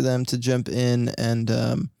way for them to jump in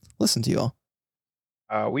and listen to you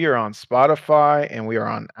all? We are on Spotify and we are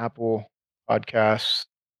on Apple Podcasts.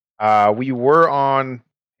 We were on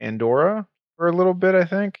Pandora for a little bit, I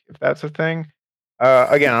think, if that's a thing.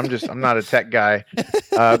 Again, I'm not a tech guy.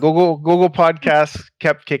 Google Podcasts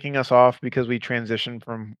kept kicking us off because we transitioned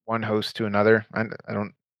from one host to another. I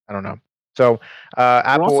don't know. So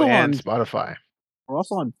Apple and Spotify. We're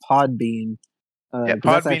also on Podbean.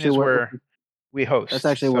 Podbean is where we host. That's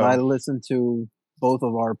actually what I listen to both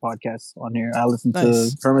of our podcasts on here. I listen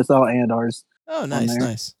to Hermit Style and ours. Oh,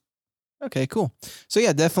 nice. Okay, cool. So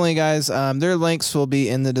yeah, definitely guys, their links will be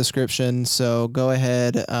in the description. So go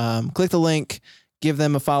ahead, click the link, give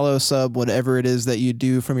them a follow, sub, whatever it is that you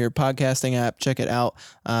do from your podcasting app. Check it out.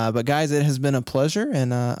 But guys, it has been a pleasure,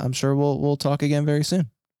 and I'm sure we'll talk again very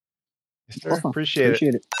soon. Yes, sir. Awesome. Appreciate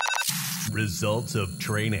it. Results of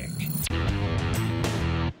training.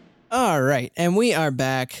 All right, and we are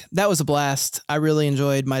back. That was a blast. I really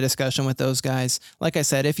enjoyed my discussion with those guys. Like I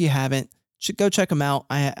said, if you haven't, go check them out.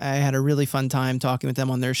 I had a really fun time talking with them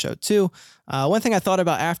on their show too. One thing I thought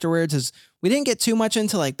about afterwards is we didn't get too much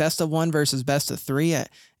into like best of 1 versus best of 3.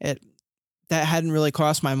 That hadn't really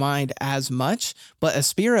crossed my mind as much, but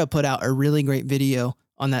Aspira put out a really great video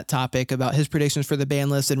on that topic about his predictions for the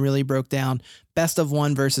ban list and really broke down best of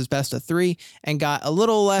 1 versus best of 3 and got a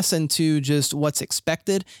little less into just what's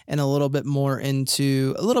expected and a little bit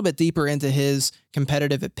deeper into his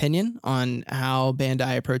competitive opinion on how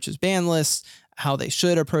Bandai approaches ban lists, how they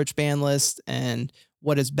should approach ban lists, and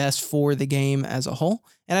what is best for the game as a whole.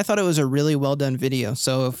 And I thought it was a really well done video.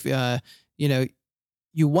 So if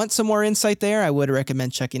you want some more insight there, I would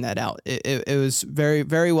recommend checking that out. It was very,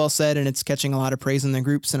 very well said, and it's catching a lot of praise in the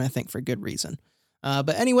groups, and I think for good reason.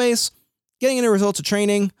 But anyways, getting into results of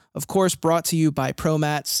training, of course, brought to you by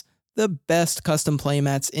ProMats, the best custom play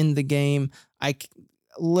mats in the game. I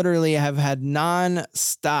literally have had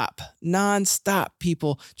non-stop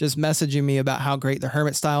people just messaging me about how great the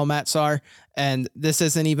Hermit style mats are. And this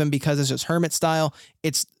isn't even because it's just Hermit style.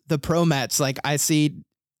 It's the ProMats. Like I see,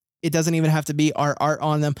 it doesn't even have to be our art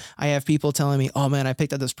on them. I have people telling me, oh man, I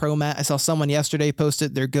picked up this Pro mat. I saw someone yesterday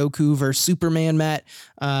posted their Goku versus Superman mat.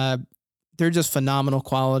 They're just phenomenal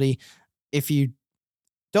quality. If you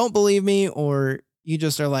don't believe me, or you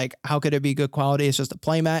just are like, how could it be good quality? It's just a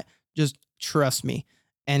play mat. Just trust me.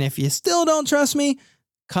 And if you still don't trust me,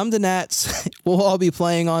 come to Nats. We'll all be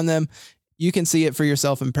playing on them. You can see it for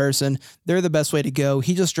yourself in person. They're the best way to go.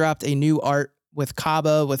 He just dropped a new art with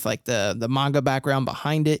Kaba with like the manga background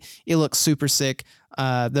behind it. It looks super sick.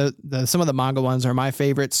 Some of the manga ones are my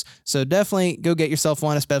favorites. So definitely go get yourself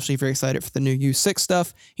one, especially if you're excited for the new U6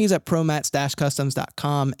 stuff. He's at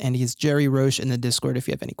promats-customs.com, and he's Jerry Roche in the Discord if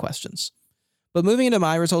you have any questions. But moving into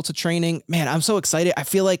my results of training, man, I'm so excited. I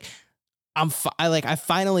feel like I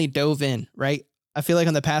finally dove in, right? I feel like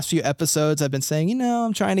on the past few episodes, I've been saying,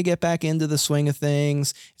 I'm trying to get back into the swing of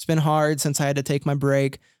things. It's been hard since I had to take my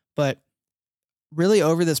break, but really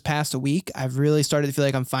over this past week, I've really started to feel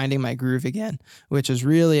like I'm finding my groove again, which is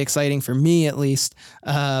really exciting for me at least.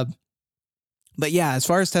 But yeah, as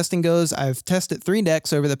far as testing goes, I've tested 3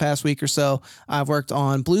 decks over the past week or so. I've worked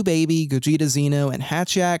on Blue Baby, Gogeta Xeno, and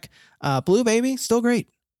Hatchyak. Blue Baby, still great.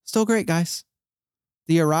 Still great, guys.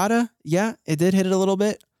 The errata, yeah, it did hit it a little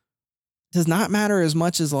bit. Does not matter as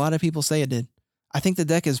much as a lot of people say it did. I think the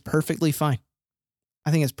deck is perfectly fine.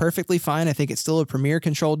 I think it's perfectly fine. I think it's still a premier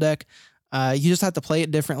control deck. You just have to play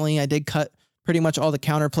it differently. I did cut pretty much all the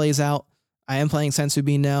counter plays out. I am playing Senzu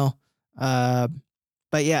Bean now.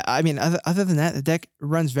 But yeah, I mean, other than that, the deck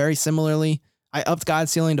runs very similarly. I upped God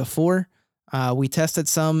Ceiling to 4. We tested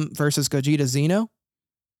some versus Gogeta Xeno,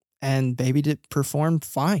 and Baby did perform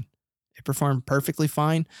fine. It performed perfectly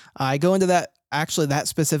fine. I go into that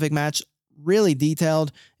specific match really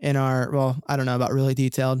detailed in our, well, I don't know about really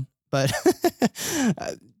detailed, but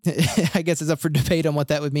I guess it's up for debate on what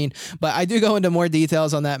that would mean. But I do go into more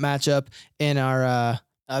details on that matchup in our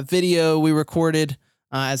video we recorded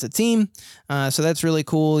as a team. So that's really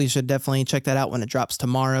cool. You should definitely check that out when it drops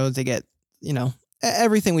tomorrow to get,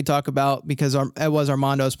 everything we talk about, because it was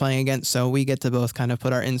Armando's playing against. So we get to both kind of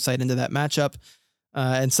put our insight into that matchup.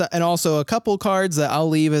 And also a couple cards that I'll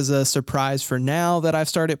leave as a surprise for now that I've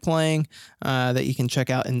started playing that you can check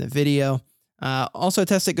out in the video. Also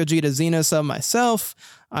tested Gogeta Xeno some myself.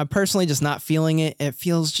 I'm personally just not feeling it. It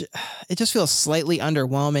just feels slightly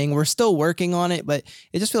underwhelming. We're still working on it, but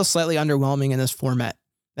it just feels slightly underwhelming in this format.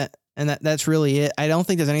 That's really it. I don't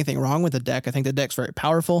think there's anything wrong with the deck. I think the deck's very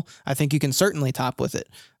powerful. I think you can certainly top with it.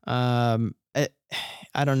 I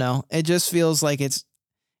don't know. It just feels like it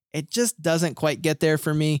just doesn't quite get there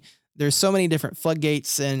for me. There's so many different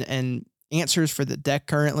floodgates and answers for the deck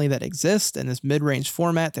currently that exist in this mid-range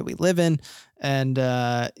format that we live in. And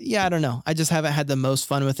I don't know. I just haven't had the most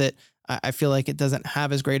fun with it. I feel like it doesn't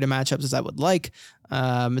have as great a matchups as I would like.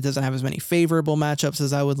 It doesn't have as many favorable matchups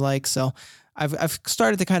as I would like. So I've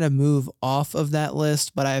started to kind of move off of that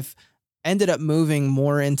list, but I've ended up moving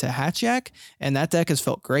more into Hatchyak, and that deck has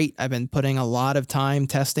felt great. I've been putting a lot of time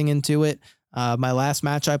testing into it. My last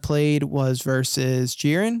match I played was versus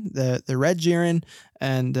Jiren, the red Jiren,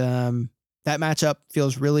 and that matchup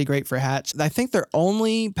feels really great for Hatch. I think their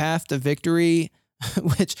only path to victory,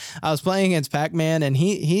 which I was playing against Pac-Man, and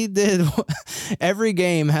he did every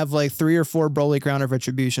game have like 3 or 4 Broly Crown of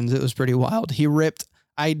Retributions. It was pretty wild. He ripped,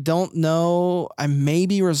 I don't know, I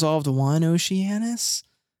maybe resolved 1 Oceanus.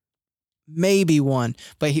 Maybe 1,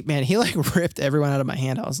 but he like ripped everyone out of my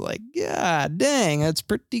hand. I was like, yeah, dang, that's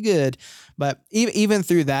pretty good. But even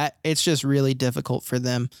through that, it's just really difficult for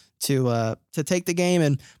them to take the game.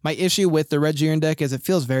 And my issue with the Red Jiren deck is it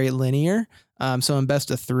feels very linear. So in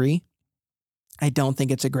best of 3, I don't think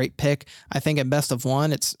it's a great pick. I think in best of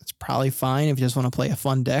 1, it's probably fine if you just want to play a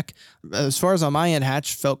fun deck. As far as on my end,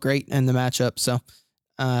 Hatch felt great in the matchup. So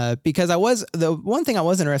because the one thing I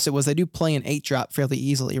was interested was they do play an 8-drop fairly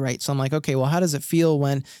easily, right? So I'm like, okay, well, how does it feel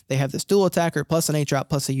when they have this dual attacker plus an 8-drop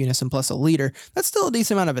plus a unison plus a leader? That's still a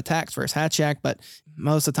decent amount of attacks versus Hatchyak, but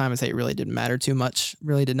most of the time it really didn't matter too much.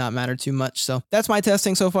 Really did not matter too much. So that's my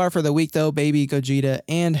testing so far for the week, though. Baby, Gogeta,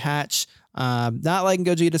 and Hatch. Not liking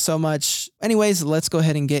Gogeta so much. Anyways, let's go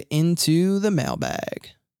ahead and get into the mailbag.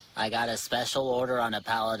 I got a special order on a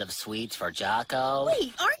pallet of sweets for Jocko.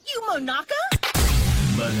 Wait, aren't you Monaka?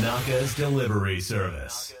 Monaka's Delivery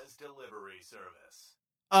Service.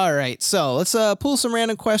 All right, so let's pull some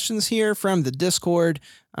random questions here from the Discord.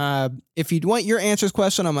 If you want your answers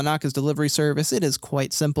question on Monaka's Delivery Service, it is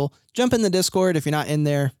quite simple. Jump in the Discord. If you're not in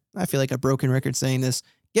there, I feel like a broken record saying this.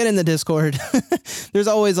 Get in the Discord. There's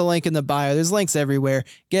always a link in the bio. There's links everywhere.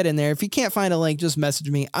 Get in there. If you can't find a link, just message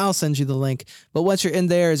me. I'll send you the link. But once you're in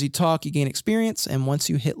there, as you talk, you gain experience. And once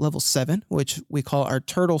you hit level 7, which we call our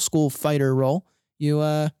Turtle School Fighter role, you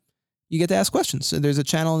get to ask questions. So there's a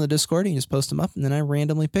channel in the Discord, and you just post them up, and then I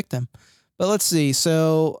randomly pick them. But let's see.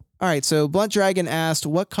 So, all right. So Blunt Dragon asked,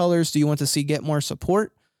 what colors do you want to see get more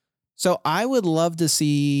support? So I would love to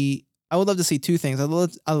see 2 things.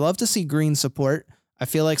 I'd love to see green support. I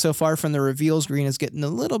feel like so far from the reveals, green is getting a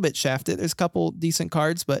little bit shafted. There's a couple decent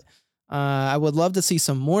cards, but I would love to see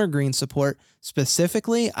some more green support.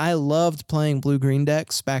 Specifically, I loved playing blue-green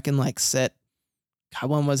decks back in like set,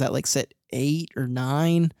 when was that, like set 8 or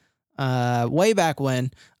 9? Way back when.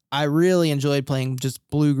 I really enjoyed playing just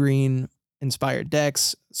blue-green inspired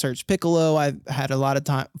decks. Surge Piccolo, I had a lot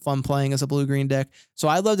of fun playing as a blue-green deck. So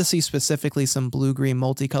I'd love to see specifically some blue-green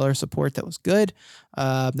multicolor support that was good.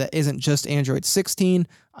 That isn't just Android 16.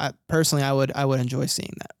 Personally, I would enjoy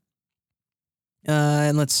seeing that.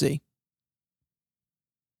 And let's see.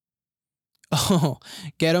 Oh,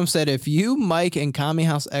 Get 'em said, if you, Mike, and Kami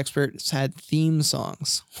House experts had theme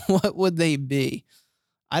songs, what would they be?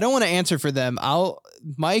 I don't want to answer for them.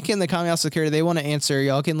 Mike and the Kami House security, they want to answer.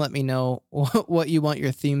 Y'all can let me know what you want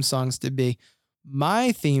your theme songs to be.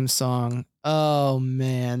 My theme song, oh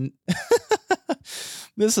man.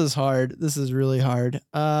 This is hard. This is really hard.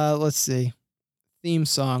 Let's see. Theme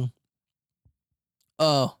song.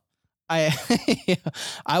 Oh, I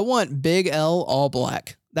want Big L All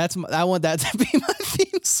Black. I want that to be my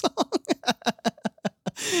theme song.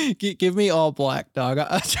 Give me All Black, dog.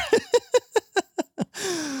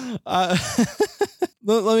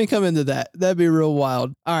 Let me come into that. That'd be real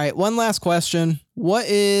wild. All right, one last question. What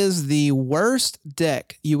is the worst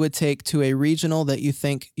deck you would take to a regional that you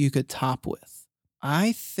think you could top with?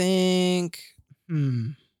 I think,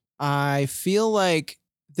 I feel like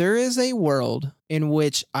there is a world in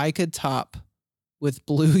which I could top with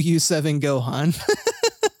blue U7 Gohan.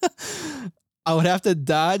 I would have to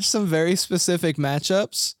dodge some very specific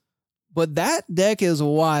matchups, but that deck is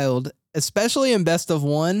wild, especially in best of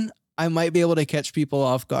one. I might be able to catch people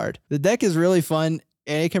off guard. The deck is really fun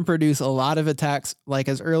and it can produce a lot of attacks like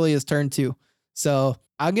as early as turn 2. So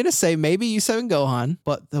I'm going to say maybe U7 Gohan,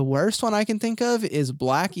 but the worst one I can think of is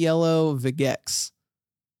black yellow Vegex.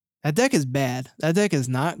 That deck is bad. That deck is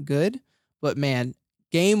not good, but man,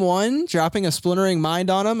 game 1, dropping a Splintering Mind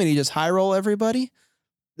on him and he just high roll everybody.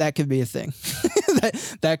 That could be a thing.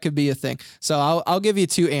 that could be a thing. So I'll give you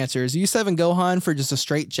 2 answers. U7 Gohan for just a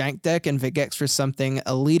straight jank deck and Vegex for something,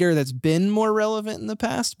 a leader that's been more relevant in the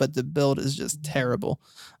past, but the build is just terrible.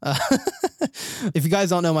 If you guys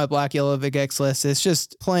don't know my black yellow Vegex list, it's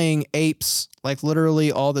just playing apes, like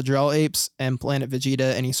literally all the draw apes and Planet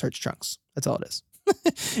Vegeta and he search Trunks. That's all it is.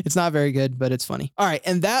 It's not very good, but it's funny. All right.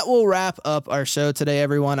 And that will wrap up our show today,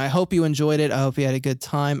 everyone. I hope you enjoyed it. I hope you had a good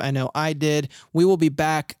time. I know I did. We will be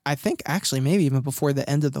back, I think, actually, maybe even before the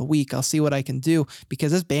end of the week. I'll see what I can do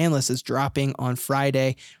because this ban list is dropping on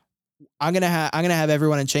Friday. I'm gonna have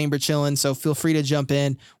everyone in chamber chilling, so feel free to jump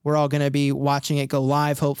in. We're all gonna be watching it go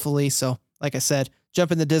live, hopefully. So, like I said,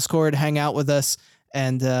 jump in the Discord, hang out with us,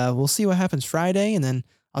 and we'll see what happens Friday, and then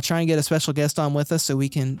I'll try and get a special guest on with us so we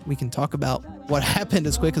can talk about what happened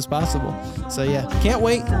as quick as possible. So yeah, can't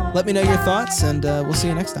wait. Let me know your thoughts, and we'll see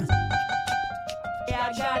you next time.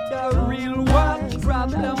 I got the real one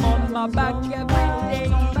problem on my back every day.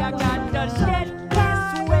 I got the shit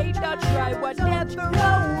this way to try whatever way.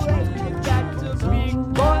 I got the big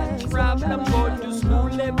boy problem